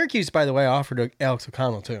him. Syracuse, by the way, offered Alex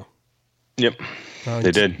O'Connell, too. Yep.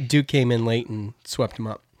 They did. Duke came in late and swept him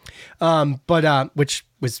up.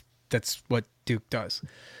 That's what Duke does.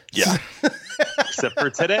 Yeah. Except for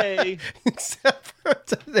today.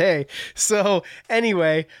 So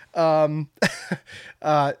anyway, Khalif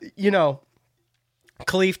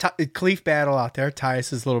Battle out there,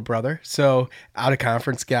 Tyus's little brother. So out of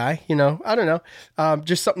conference guy, I don't know.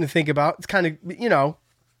 Just something to think about. It's kind of,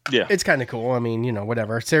 yeah, it's kind of cool. I mean,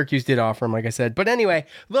 whatever. Syracuse did offer him, like I said. But anyway,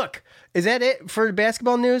 look, is that it for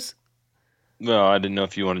basketball news? No, I didn't know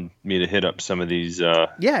if you wanted me to hit up some of these.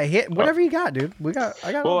 Yeah, hit whatever you got, dude. I got.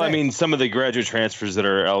 Well, I mean, some of the graduate transfers that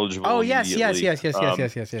are eligible. Oh yes.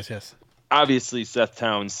 Obviously, Seth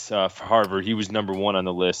Towns for Harvard, he was number 1 on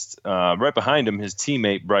the list. Right behind him, his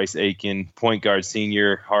teammate Bryce Aiken, point guard,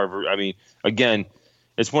 senior, Harvard. I mean, again,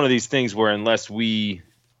 it's one of these things where unless we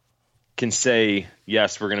can say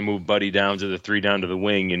yes, we're going to move Buddy down to the 3, down to the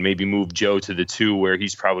wing, and maybe move Joe to the 2, where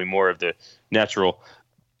he's probably more of the natural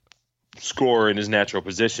score in his natural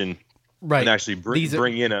position, right? And actually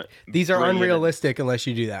bring in a. These are unrealistic unless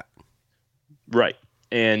you do that, right?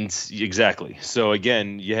 And exactly. So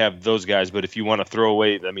again, you have those guys, but if you want to throw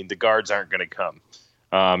away, I mean, the guards aren't going to come.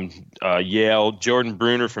 Yale, Jordan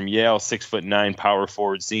Bruner from Yale, 6'9", power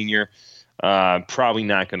forward senior, probably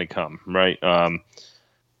not going to come, right?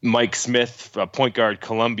 Mike Smith, point guard,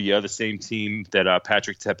 Columbia, the same team that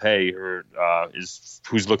Patrick Tepe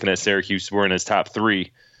who's looking at Syracuse. We're in his top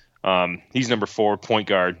 3. He's number 4, point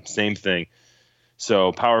guard, same thing.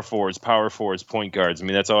 So power forwards, point guards. I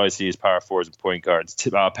mean, that's all I see is power forwards and point guards.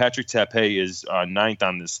 Patrick Tepe is 9th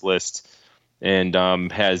on this list, and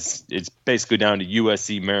it's basically down to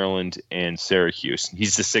USC, Maryland, and Syracuse.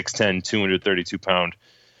 He's the 6'10", 232-pound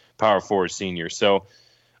power forward senior. So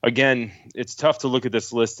again, it's tough to look at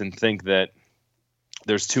this list and think that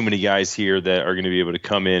there's too many guys here that are going to be able to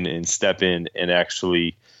come in and step in and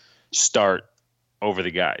actually start over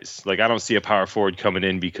the guys. Like, I don't see a power forward coming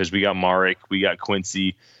in because we got Marek, we got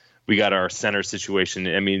Quincy, we got our center situation.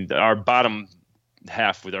 I mean, our bottom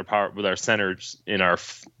half with our centers and our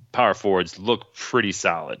power forwards look pretty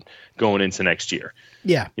solid going into next year.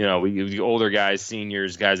 Yeah. You know, we older guys,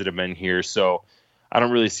 seniors, guys that have been here. So I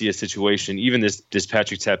don't really see a situation. Even this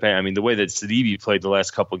Patrick Tepe, I mean, the way that Sidibe played the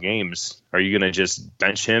last couple of games, are you going to just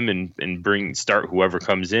bench him and start whoever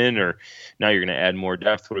comes in, or now you're going to add more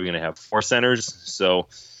depth? What are we going to have, 4 centers? So,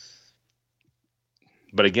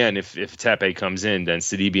 but again, if Tepe comes in, then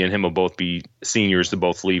Sidibe and him will both be seniors to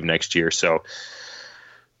both leave next year. So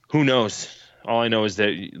who knows? All I know is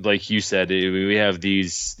that, like you said, we have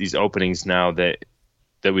these openings now that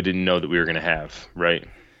we didn't know that we were going to have, right?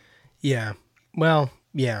 Yeah. Well,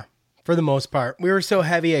 yeah, for the most part. We were so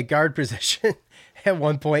heavy at guard position at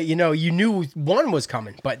one point. You know, you knew 1 was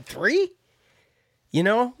coming, but 3? You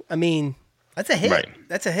know, I mean, that's a hit. Right.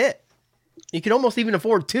 That's a hit. You could almost even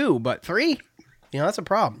afford 2, but 3, you know, that's a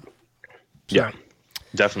problem. So, yeah,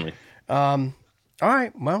 definitely. All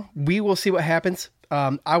right, well, we will see what happens.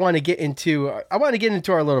 I want to get into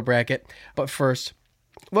our little bracket, but first,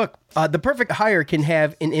 look, the perfect hire can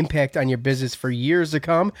have an impact on your business for years to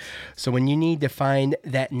come. So when you need to find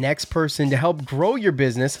that next person to help grow your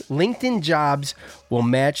business, LinkedIn Jobs will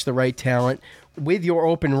match the right talent with your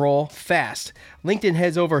open role fast. LinkedIn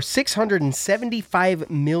has over 675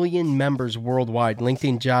 million members worldwide.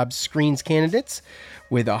 LinkedIn Jobs screens candidates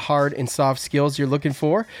with the hard and soft skills you're looking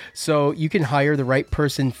for, so you can hire the right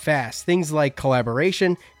person fast. Things like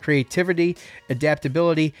collaboration, creativity,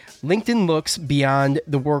 adaptability. LinkedIn looks beyond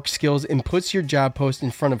the work skills and puts your job post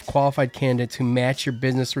in front of qualified candidates who match your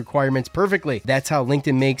business requirements perfectly. That's how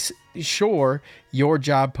LinkedIn makes sure your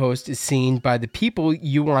job post is seen by the people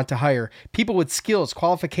you want to hire. People with skills,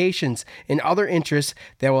 qualifications, and other interests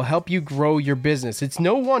that will help you grow your business. It's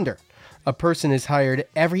no wonder a person is hired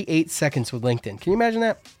every 8 seconds with LinkedIn. Can you imagine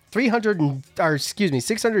that?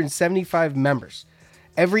 675 members.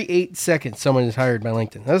 Every 8 seconds, someone is hired by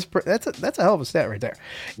LinkedIn. That's a hell of a stat right there.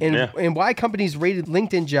 And why companies rated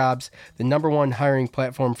LinkedIn Jobs the #1 hiring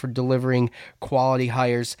platform for delivering quality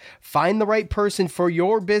hires. Find the right person for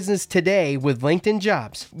your business today with LinkedIn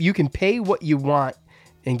Jobs. You can pay what you want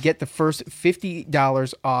and get the first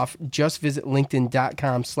 $50 off. Just visit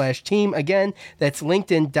linkedin.com/team. Again, that's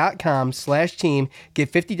linkedin.com/team.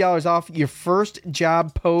 Get $50 off your first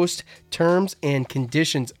job post. Terms and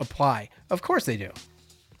conditions apply. Of course they do.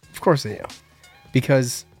 Of course they do.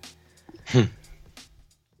 Because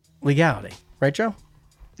legality. Right, Joe?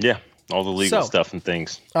 Yeah, all the legal stuff and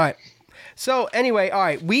things. All right. So anyway, all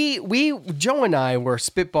right. Joe and I were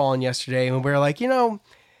spitballing yesterday, and we were like, you know,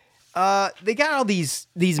 they got all these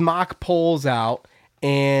mock polls out,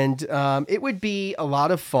 and it would be a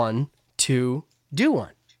lot of fun to do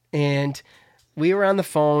one. And we were on the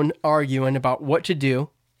phone arguing about what to do,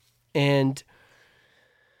 and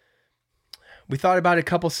we thought about a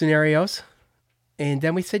couple scenarios, and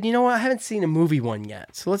then we said, you know what, I haven't seen a movie one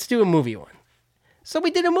yet, so let's do a movie one. So we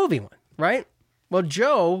did a movie one, right? Well,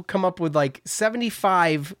 Joe come up with like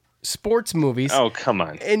 75 sports movies. Oh, come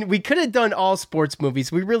on. And we could have done all sports movies.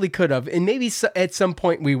 We really could have. And maybe at some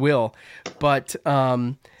point we will. But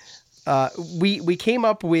we came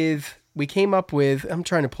up with, I'm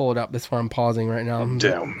trying to pull it up. That's why I'm pausing right now.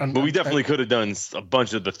 But we definitely could have done a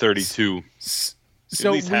bunch of the 32. So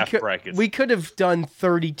at least half brackets. We could have done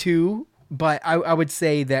 32, but I would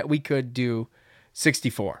say that we could do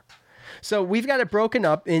 64. So we've got it broken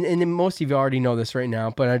up, and most of you already know this right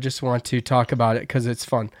now, but I just want to talk about it because it's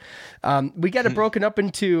fun. We got it broken up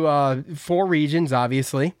into 4 regions,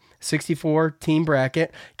 obviously. 64 team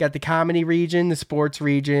bracket. Got the comedy region, the sports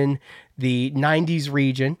region, the 90s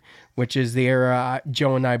region, which is the era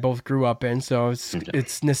Joe and I both grew up in, so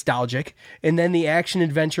it's nostalgic. And then the action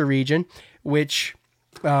adventure region, which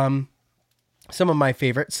Some of my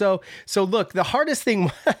favorite. So look, the hardest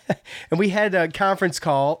thing, and we had a conference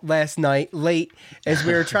call last night late as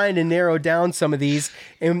we were trying to narrow down some of these,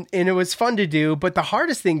 and it was fun to do. But the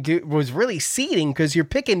hardest thing was really seeding, because you're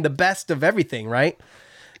picking the best of everything, right?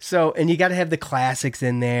 So, and you got to have the classics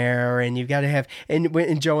in there, and you've got to have,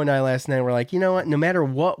 and Joe and I last night were like, you know what? No matter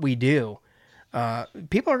what we do,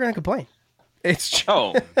 people are going to complain. It's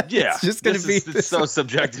it's just going to be it's so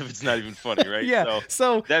subjective. It's not even funny, right? Yeah.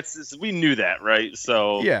 So we knew that, right?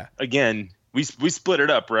 So yeah. Again, we split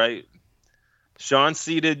it up, right? Sean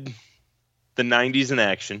seeded the 90s in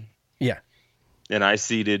action. Yeah. And I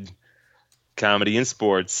seeded comedy and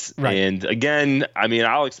sports. Right. And again, I mean,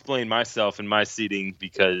 I'll explain myself and my seeding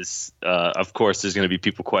because, of course, there's going to be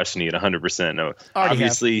people questioning it 100%. No,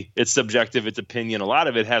 obviously, it's subjective. It's opinion. A lot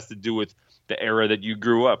of it has to do with the era that you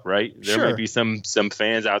grew up, right? There may be some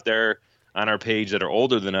fans out there on our page that are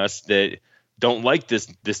older than us that don't like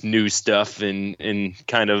this new stuff and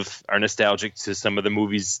kind of are nostalgic to some of the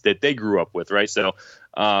movies that they grew up with, right? So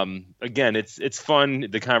again, it's fun.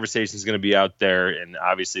 The conversation is going to be out there, and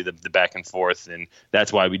obviously the back and forth, and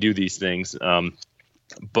that's why we do these things.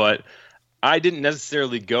 But I didn't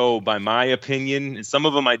necessarily go by my opinion. Some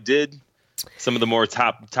of them I did. Some of the more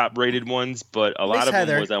top rated ones, but a lot of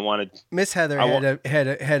them was I wanted. Miss Heather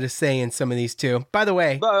had a say in some of these too. By the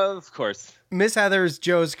way, of course, Miss Heather is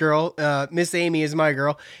Joe's girl. Miss Amy is my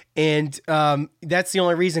girl, and that's the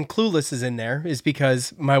only reason Clueless is in there is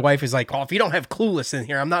because my wife is like, "Oh, if you don't have Clueless in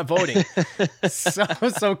here, I'm not voting." so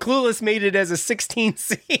Clueless made it as a 16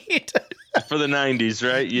 seed for the 90s,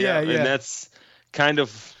 right? Yeah. And that's kind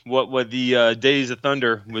of what the Days of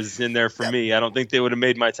Thunder was in there for me. I don't think they would have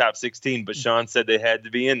made my top 16, but Sean said they had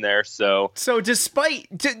to be in there. So despite,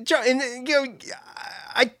 and you know,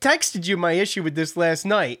 I texted you my issue with this last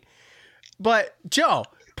night, but Joe,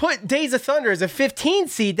 put Days of Thunder as a 15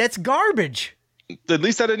 seed. That's garbage. At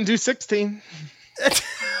least I didn't do 16.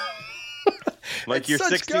 Like your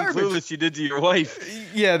 16 garbage. Clueless you did to your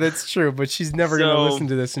wife. Yeah, that's true, but she's never going to listen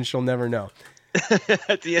to this and she'll never know.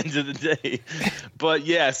 At the end of the day. But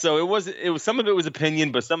yeah, so it was some of it was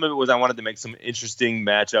opinion, but some of it was I wanted to make some interesting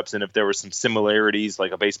matchups, and if there were some similarities,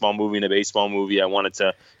 like a baseball movie and a baseball movie, I wanted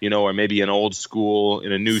to, or maybe an old school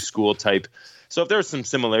and a new school type. So if there were some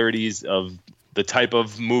similarities of the type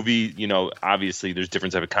of movie, obviously there's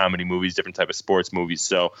different type of comedy movies, different type of sports movies.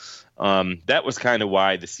 So that was kind of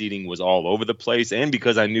why the seating was all over the place, and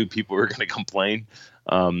because I knew people were going to complain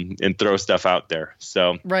and throw stuff out there.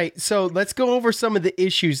 So right. So let's go over some of the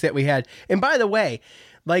issues that we had. And by the way,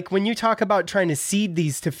 like when you talk about trying to seed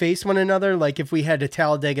these to face one another, like if we had a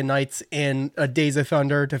Talladega Nights and a Days of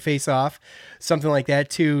Thunder to face off, something like that,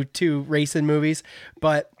 two racing movies.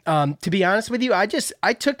 But to be honest with you,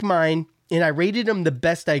 I took mine and I rated them the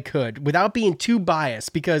best I could without being too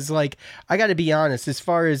biased, because like, I got to be honest, as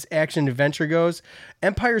far as action adventure goes,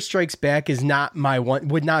 Empire Strikes Back would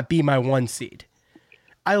not be my 1 seed.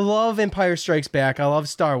 I love Empire Strikes Back. I love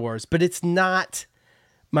Star Wars, but it's not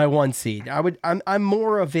my 1 seed. I'm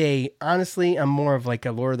more of like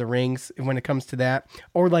a Lord of the Rings when it comes to that,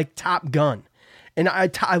 or like Top Gun. And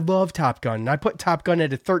I love Top Gun, and I put Top Gun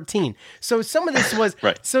at a 13. So some of this was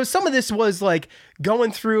right. So some of this was like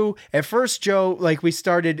going through at first, Joe, like we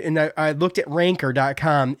started and I looked at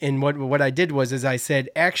ranker.com, and what I did was I said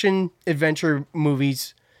action adventure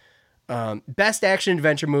movies, best action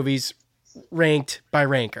adventure movies ranked by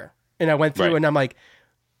ranker. And I went through right. and I'm like,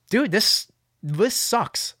 dude, this list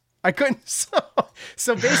sucks. I couldn't.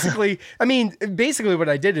 So basically, basically what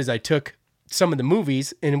I did is I took some of the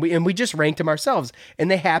movies and we just ranked them ourselves, and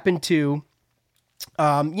they happen to,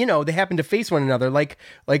 they happen to face one another. Like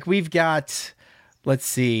we've got, let's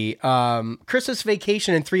see, Christmas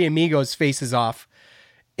Vacation and Three Amigos faces off,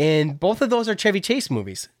 and both of those are Chevy Chase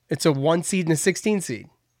movies. It's a 1 seed and a 16 seed.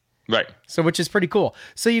 Right. So, which is pretty cool.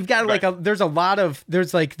 So you've got like there's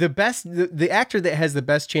like the actor that has the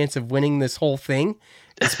best chance of winning this whole thing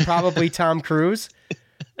is probably Tom Cruise.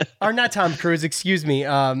 Or not Tom Cruise, excuse me.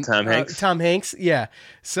 Tom Hanks. Tom Hanks, yeah.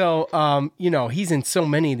 So, he's in so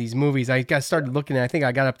many of these movies. I started looking at, I think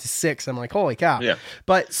I got up to 6. I'm like, holy cow. Yeah.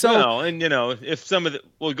 But so. No, and if some of the,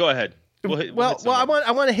 well, go ahead. Well, I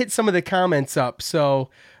want to hit some of the comments up. So,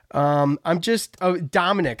 I'm just,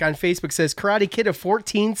 Dominic on Facebook says Karate Kid a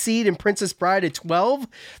 14 seed and Princess Bride a 12.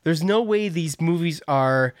 There's no way these movies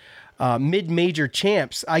are mid-major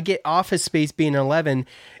champs. I get Office Space being 11.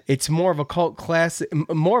 It's more of a cult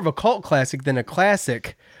classic than a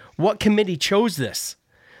classic. What committee chose this?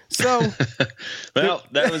 So, well,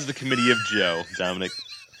 that was the committee of Joe, Dominic.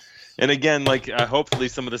 And again, like hopefully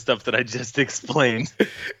some of the stuff that I just explained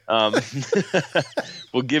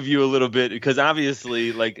will give you a little bit, because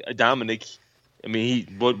obviously, like Dominic, I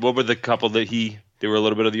mean, what were the couple that they were a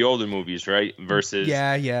little bit of the older movies, right? Versus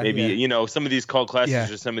maybe some of these cult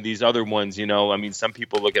classics or some of these other ones. I mean, some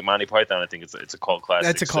people look at Monty Python. I think it's a cult classic.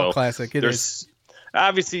 That's a cult classic. It is.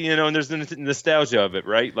 Obviously, and there's the nostalgia of it,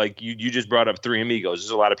 right? Like you just brought up Three Amigos.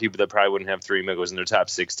 There's a lot of people that probably wouldn't have Three Amigos in their top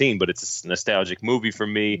 16, but it's a nostalgic movie for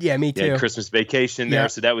me. Yeah, me too. Christmas Vacation there,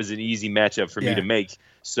 so that was an easy matchup for me to make.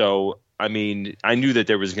 So, I mean, I knew that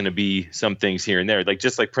there was going to be some things here and there,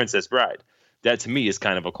 just like Princess Bride. That to me is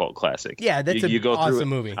kind of a cult classic. Yeah, that's an awesome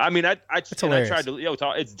movie. I mean, I tried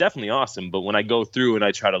to. It's definitely awesome. But when I go through and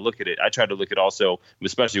I try to look at it, I try to look at also,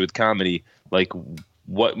 especially with comedy, like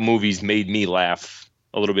what movies made me laugh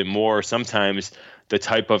a little bit more. Sometimes the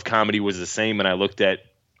type of comedy was the same, and I looked at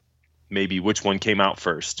maybe which one came out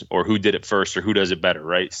first, or who did it first, or who does it better,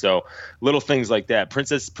 right? So little things like that.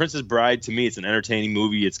 Princess Bride, to me, it's an entertaining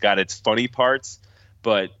movie. It's got its funny parts,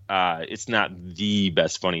 but it's not the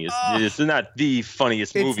best funniest. It's not the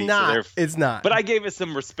funniest movie. It's not. But I gave it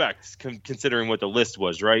some respect considering what the list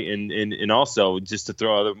was, right? And also just to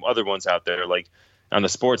throw other ones out there, like on the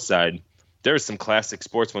sports side, there's some classic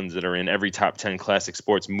sports ones that are in every top 10 classic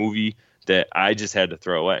sports movie that I just had to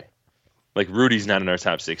throw away. Like Rudy's not in our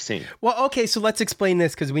top 16. Well, okay, so let's explain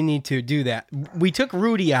this because we need to do that. We took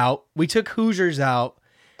Rudy out, we took Hoosiers out,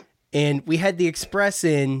 and we had the Express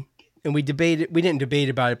in, and we debated. We didn't debate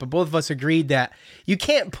about it, but both of us agreed that you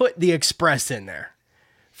can't put the Express in there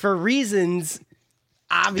for reasons.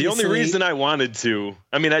 Obviously, the only reason I wanted to,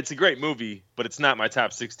 I mean, it's a great movie, but it's not my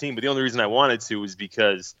top 16. But the only reason I wanted to was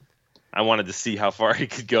because I wanted to see how far he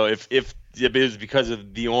could go. If it was because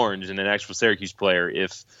of the Orange and an actual Syracuse player,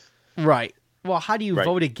 right. Well, how do you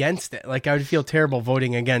vote against it? Like, I would feel terrible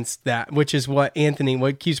voting against that, which is what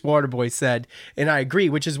Cuse Waterboy said, and I agree,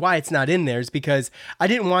 which is why it's not in there, is because I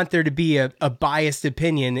didn't want there to be a biased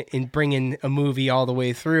opinion in bringing a movie all the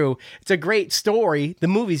way through. It's a great story. The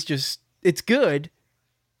movie's it's good.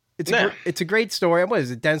 It's a great story. What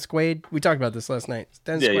is it, Dennis Quaid? We talked about this last night.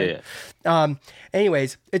 Dennis Quaid. Yeah.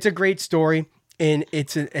 Anyways, it's a great story, and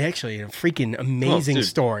it's actually a freaking amazing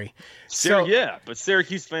story. But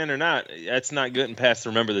Syracuse fan or not, that's not getting past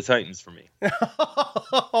Remember the Titans for me.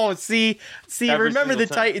 Oh, see, Remember the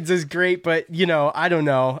Titans is great, but I don't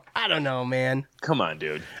know, man. Come on,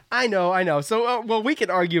 dude. I know. So, we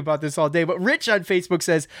could argue about this all day, but Rich on Facebook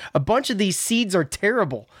says a bunch of these seeds are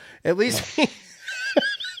terrible. At least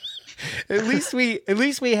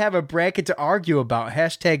we have a bracket to argue about.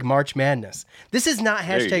 # March Madness. This is not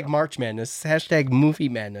 # March Madness. It's # Movie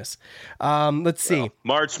Madness. Let's see.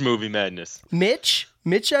 March Movie Madness. Mitch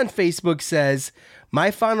on Facebook says my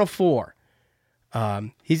Final Four.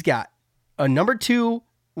 He's got a number 2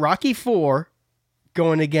 Rocky IV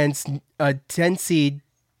going against a 10 seed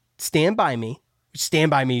Stand By Me. Stand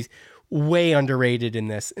By Me is way underrated in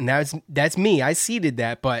this, and that's me. I seeded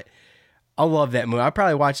that, but I love that movie. I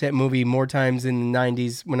probably watched that movie more times in the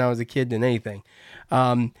 90s when I was a kid than anything.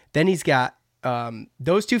 Then he's got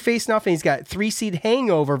those two facing off, and he's got 3 seed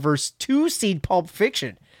Hangover versus 2 seed Pulp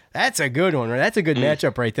Fiction. That's a good one, right? That's a good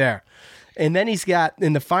matchup right there. And then he's got,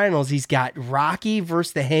 in the finals, he's got Rocky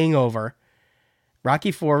versus The Hangover. Rocky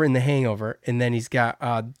IV in The Hangover. And then he's got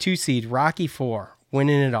 2 seed Rocky IV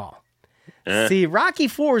winning it all. See, Rocky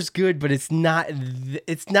IV is good, but it's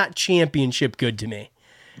not championship good to me.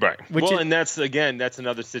 Right. And that's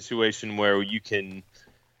another situation where you can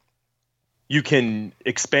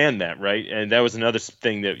expand that, right? And that was another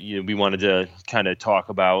thing that we wanted to kind of talk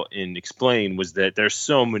about and explain, was that there's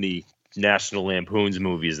so many National Lampoon's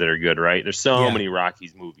movies that are good, right? There's so many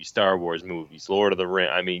Rockies movies, Star Wars movies, Lord of the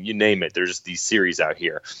Rings. I mean, you name it. There's just these series out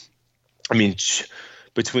here. I mean,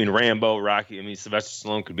 between Rambo, Rocky, I mean, Sylvester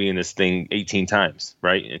Stallone could be in this thing 18 times,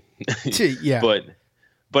 right? Yeah.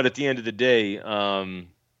 But at the end of the day,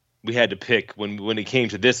 we had to pick, when it came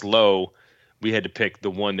to this low, we had to pick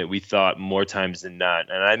the one that we thought more times than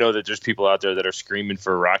not. And I know that there's people out there that are screaming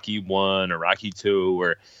for Rocky 1 or Rocky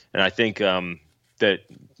 2, and I think that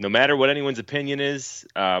no matter what anyone's opinion is,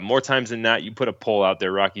 more times than not, you put a poll out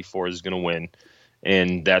there, Rocky 4 is going to win.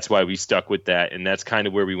 And that's why we stuck with that. And that's kind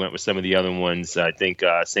of where we went with some of the other ones. I think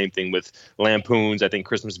same thing with Lampoon's. I think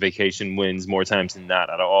Christmas Vacation wins more times than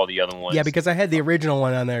not out of all the other ones. Yeah, because I had the original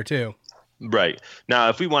one on there too. Right. Now,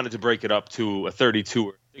 if we wanted to break it up to a 32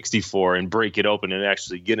 or 64 and break it open and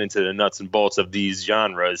actually get into the nuts and bolts of these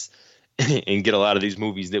genres and get a lot of these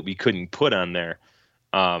movies that we couldn't put on there,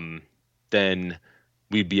 then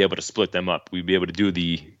we'd be able to split them up. We'd be able to do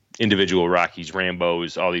the individual Rockies,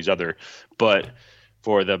 Rambos, all these other. But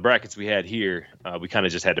for the brackets we had here, we kind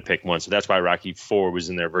of just had to pick one. So that's why Rocky 4 was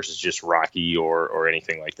in there versus just Rocky or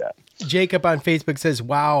anything like that. Jacob on Facebook says,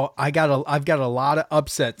 "Wow, I've got a lot of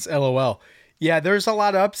upsets. LOL." Yeah, there's a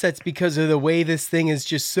lot of upsets because of the way this thing is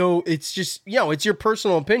just so, it's just, it's your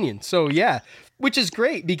personal opinion. So yeah, which is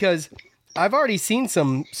great because I've already seen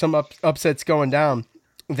some upsets going down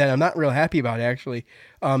that I'm not real happy about actually.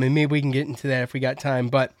 And maybe we can get into that if we got time.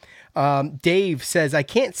 But Dave says, I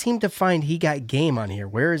can't seem to find He Got Game on here.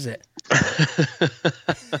 Where is it?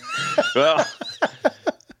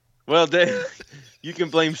 Well, Dave, you can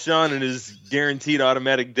blame Sean and his guaranteed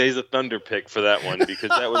automatic Days of Thunder pick for that one because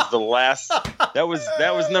that was the last. That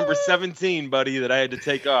was number 17, buddy, that I had to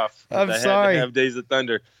take off. I'm I sorry. had to have Days of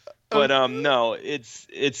Thunder, but no,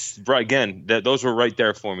 it's right again. Those were right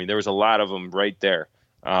there for me. There was a lot of them right there.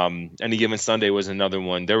 Any Given Sunday was another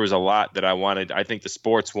one. There was a lot that I wanted. I think the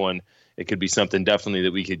sports one, it could be something definitely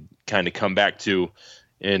that we could kind of come back to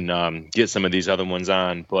and get some of these other ones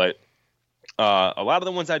on, but. A lot of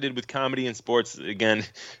the ones I did with comedy and sports, again,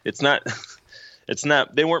 it's not,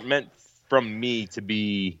 they weren't meant from me to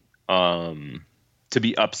be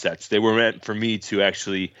upsets. They were meant for me to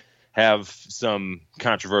actually have some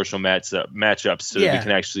controversial matchups so that we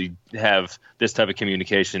can actually have this type of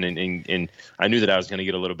communication. And I knew that I was going to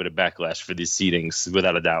get a little bit of backlash for these seedings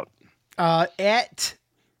without a doubt. At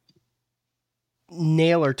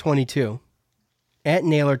Naylor22, at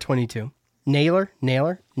Naylor22, Naylor.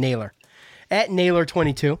 At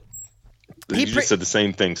Naylor22. You just said the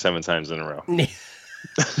same thing 7 times in a row.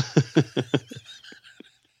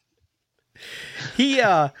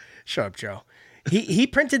 Shut up, Joe. He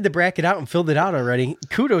printed the bracket out and filled it out already.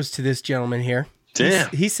 Kudos to this gentleman here. Damn.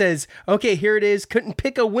 He says, okay, here it is. Couldn't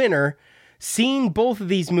pick a winner. Seen both of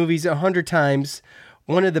these movies 100 times.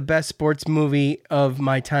 One of the best sports movie of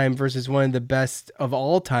my time versus one of the best of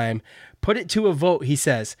all time. Put it to a vote, he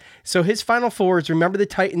says. So his final four is Remember the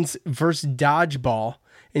Titans versus Dodgeball.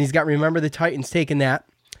 And he's got Remember the Titans taking that.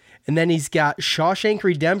 And then he's got Shawshank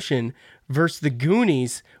Redemption versus The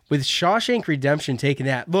Goonies with Shawshank Redemption taking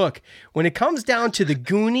that. Look, when it comes down to The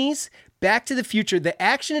Goonies, Back to the Future, the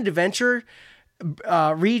action and adventure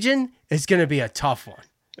region is going to be a tough one.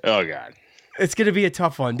 Oh, God. It's going to be a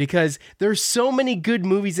tough one because there's so many good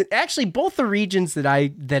movies. And actually, both the regions that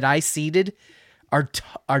I seeded are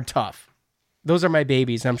tough. Those are my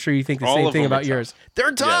babies. I'm sure you think the same thing about yours.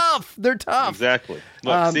 They're tough. Yes. They're tough. Exactly.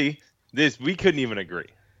 Look, we couldn't even agree.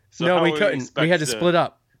 So no, we couldn't. We had to split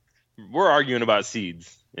up. We're arguing about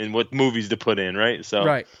seeds and what movies to put in, right? So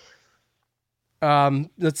right.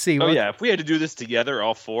 Let's see. If we had to do this together,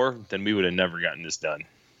 all four, then we would have never gotten this done.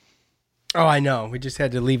 Oh, I know. We just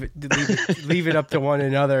had to leave it up to one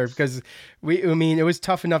another because it was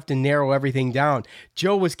tough enough to narrow everything down.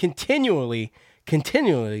 Joe was continually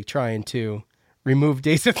trying to remove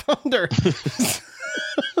Days of Thunder.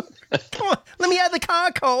 Come on, let me out the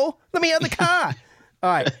car, Cole. Let me out the car. All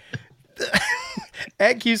right.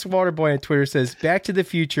 At Q's Waterboy on Twitter says Back to the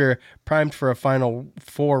Future primed for a Final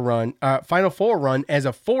Four run as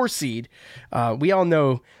a 4 seed. We all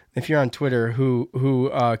know if you're on Twitter who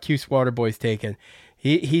Q's Waterboy's taken.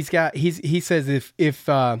 He says if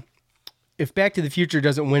Back to the Future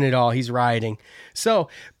doesn't win it all, he's riding. So,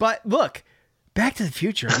 but look, Back to the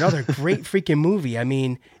Future, another great freaking movie. I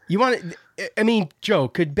mean, Joe,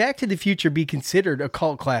 could Back to the Future be considered a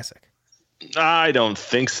cult classic? I don't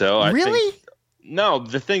think so. Really? No.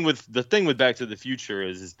 The thing with Back to the Future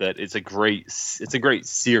is that it's a great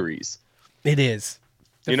series. It is.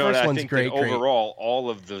 The first one's great. Overall, all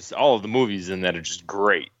of the movies in that are just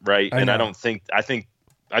great, right? I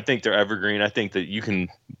think they're evergreen. I think that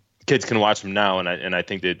kids can watch them now, and I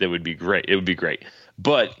think that they would be great. It would be great,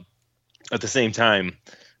 but at the same time,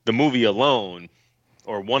 the movie alone,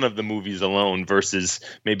 or one of the movies alone, versus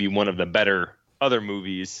maybe one of the better other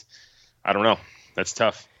movies, I don't know. That's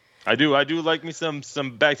tough. I do like me some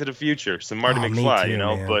Back to the Future, some Marty McFly, too,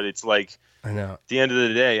 man. But it's like, I know. At the end of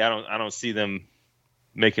the day, I don't see them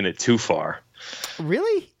making it too far.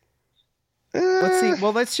 Really? Let's see.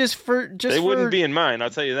 Well, that's they wouldn't be in mine. I'll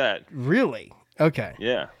tell you that. Really? Okay.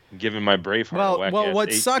 Yeah. Given my Braveheart. Well,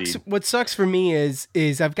 what sucks for me is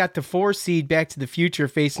I've got the 4 seed Back to the Future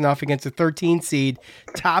facing off against the 13 seed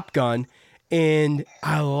Top Gun, and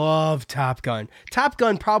I love Top Gun. Top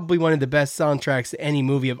Gun, probably one of the best soundtracks to any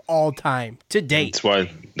movie of all time to date.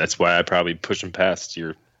 That's why I probably push them past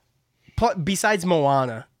your. Besides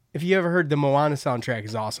Moana. If you ever heard the Moana soundtrack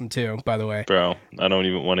is awesome too, by the way. Bro, I don't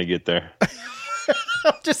even want to get there.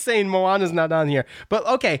 I'm just saying Moana's not on here. But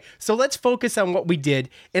okay, so let's focus on what we did.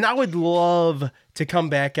 And I would love to come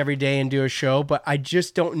back every day and do a show, but I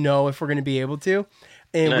just don't know if we're going to be able to.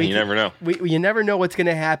 And you never know. You never know what's going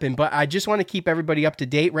to happen, but I just want to keep everybody up to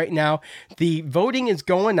date right now. The voting is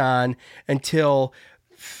going on until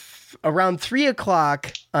around 3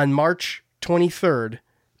 o'clock on March 23rd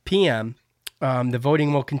p.m., The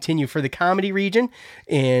voting will continue for the comedy region,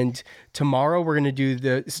 and tomorrow we're going to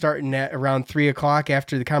do starting at around 3:00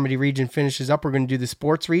 after the comedy region finishes up. We're going to do the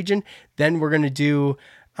sports region. Then we're going to do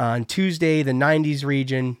on Tuesday the 90s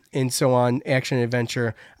region, and so on, action and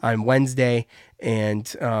adventure on Wednesday, and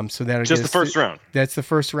so that'll just the first round. That's the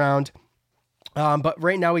first round. But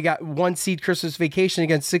right now we got 1 seed Christmas Vacation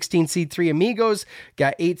against 16 seed Three Amigos.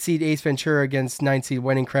 Got 8 seed Ace Ventura against 9 seed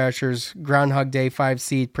Wedding Crashers. Groundhog Day 5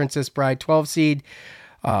 seed Princess Bride 12 seed.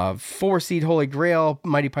 4 seed Holy Grail,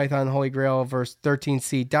 Mighty Python Holy Grail versus 13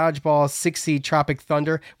 seed Dodgeball. 6 seed Tropic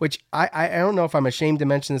Thunder, which I don't know if I'm ashamed to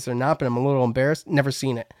mention this or not, but I'm a little embarrassed. Never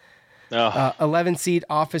seen it. 11 seed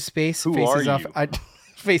Office Space. Who are you?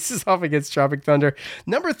 Faces off against Tropic Thunder.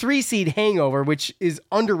 Number 3 seed Hangover, which is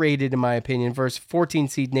underrated in my opinion, versus 14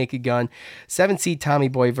 seed Naked Gun. 7 seed Tommy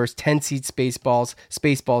Boy versus 10 seed Spaceballs.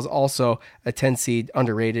 Spaceballs also a 10 seed,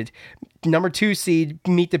 underrated. Number 2 seed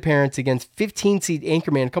Meet the Parents against 15 seed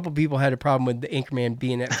Anchorman. A couple people had a problem with the Anchorman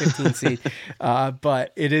being at 15 seed,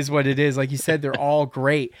 but it is what it is. Like you said, they're all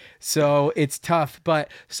great, so it's tough.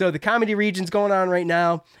 But so the comedy region's going on right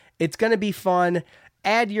now. It's going to be fun.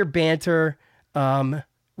 Add your banter.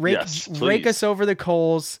 Rake us over the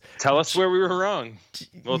coals. Tell us where we were wrong.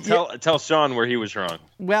 Well, tell Sean where he was wrong.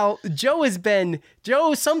 Well, Joe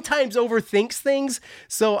sometimes overthinks things,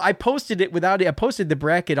 so I posted the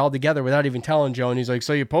bracket all together without even telling Joe, and he's like,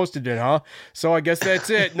 "So you posted it, huh? So I guess that's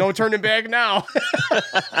it. No turning back now."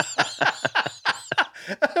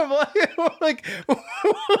 I'm like,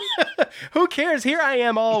 who cares? Here I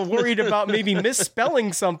am all worried about maybe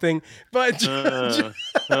misspelling something, but it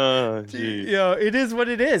is what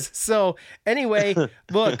it is. So anyway,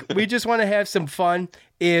 look, we just want to have some fun.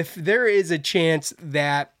 If there is a chance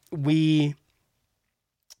that we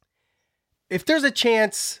don't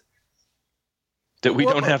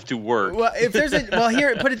have to work. Well, if there's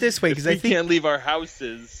here, put it this way, because I think we can't leave our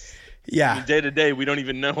houses. Yeah, day to day, we don't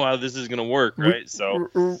even know how this is going to work, right?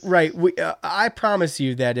 Right. I promise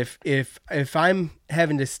you that if I'm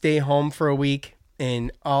having to stay home for a week,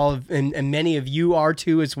 and many of you are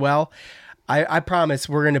too as well, I promise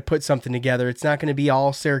we're going to put something together. It's not going to be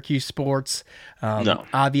all Syracuse sports. No.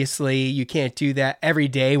 Obviously, you can't do that every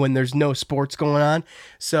day when there's no sports going on.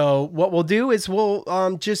 So what we'll do is we'll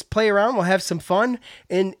just play around. We'll have some fun,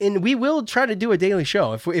 and we will try to do a daily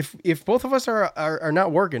show. If both of us are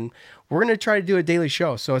not working, we're going to try to do a daily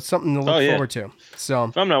show. So it's something to look forward to. So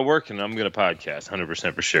if I'm not working, I'm going to podcast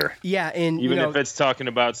 100% for sure. Yeah, and even if it's talking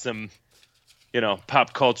about some,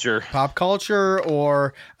 pop culture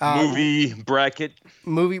or movie bracket.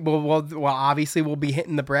 Well, obviously we'll be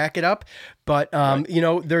hitting the bracket up, but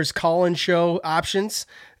there's call-in show options.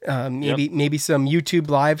 Maybe some YouTube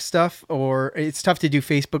live stuff, or it's tough to do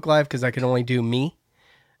Facebook live because I can only do me.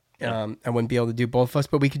 I wouldn't be able to do both of us,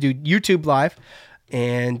 but we could do YouTube live,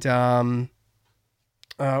 and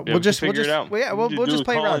we'll just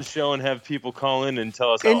play around show and have people call in and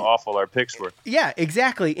tell us how awful our picks were. Yeah,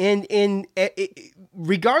 exactly. And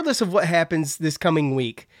regardless of what happens this coming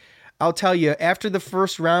week, I'll tell you, after the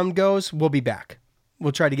first round goes, we'll be back.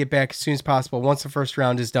 We'll try to get back as soon as possible once the first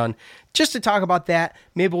round is done, just to talk about that.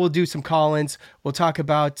 Maybe we'll do some call-ins. We'll talk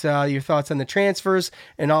about your thoughts on the transfers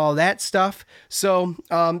and all that stuff. So,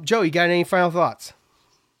 Joe, you got any final thoughts?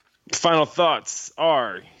 Final thoughts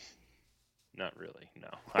are not really. No,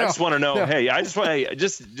 I just want to know. No. Hey, I'm going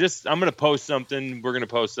to post something. We're going to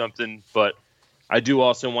post something, but I do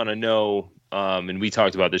also want to know. And we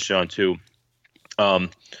talked about this, Sean, too.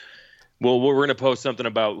 Well, we're going to post something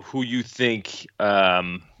about who you think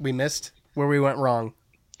we missed, where we went wrong.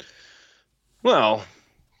 Well,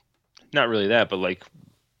 not really that, but like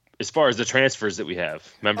as far as the transfers that we have.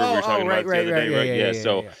 Remember we were talking about the other day, right? Yeah.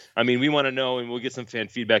 So, I mean, we want to know, and we'll get some fan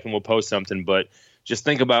feedback, and we'll post something. But just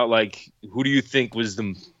think about like who do you think was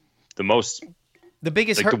the most the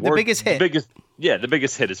biggest hit? The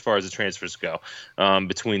biggest hit as far as the transfers go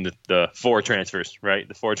between the 4 transfers, right?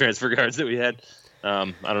 The 4 transfer guards that we had. I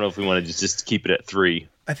don't know if we want to just keep it at 3.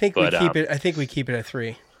 I think we keep it. I think we keep it at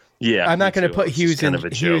 3. Yeah, I'm not going to put Hughes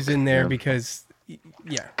in there because,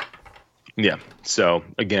 yeah. Yeah. So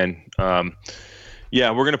again, we're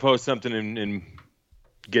going to post something and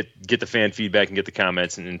get the fan feedback and get the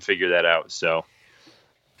comments and figure that out. So.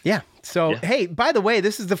 Yeah. So hey, by the way,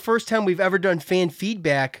 this is the first time we've ever done fan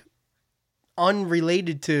feedback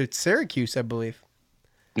unrelated to Syracuse, I believe.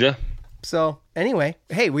 Yeah. So anyway,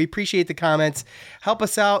 hey, we appreciate the comments. Help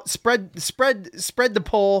us out. Spread the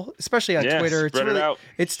poll, especially on Twitter.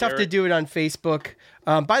 It's tough to do it on Facebook.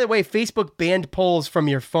 By the way, Facebook banned polls from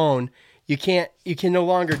your phone. You can no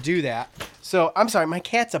longer do that. So I'm sorry, my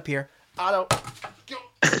cat's up here. Otto.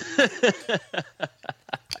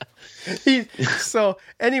 So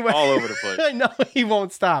anyway, all over the place. I know he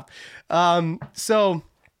won't stop. So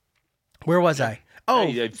where was I? Oh,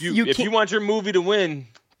 hey, if you want your movie to win,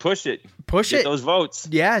 push it. Get those votes.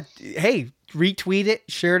 Yeah. Hey, retweet it,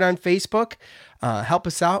 share it on Facebook. Help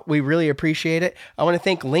us out. We really appreciate it. I want to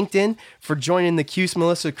thank LinkedIn for joining the Cuse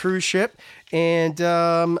Melissa cruise ship. And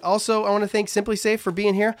also, I want to thank Simply Safe for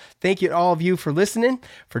being here. Thank you to all of you for listening.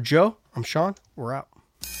 For Joe, I'm Sean. We're out.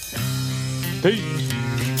 Peace.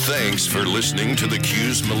 Thanks for listening to the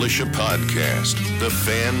Cuse Militia Podcast, the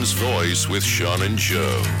fan's voice with Sean and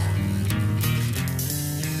Joe.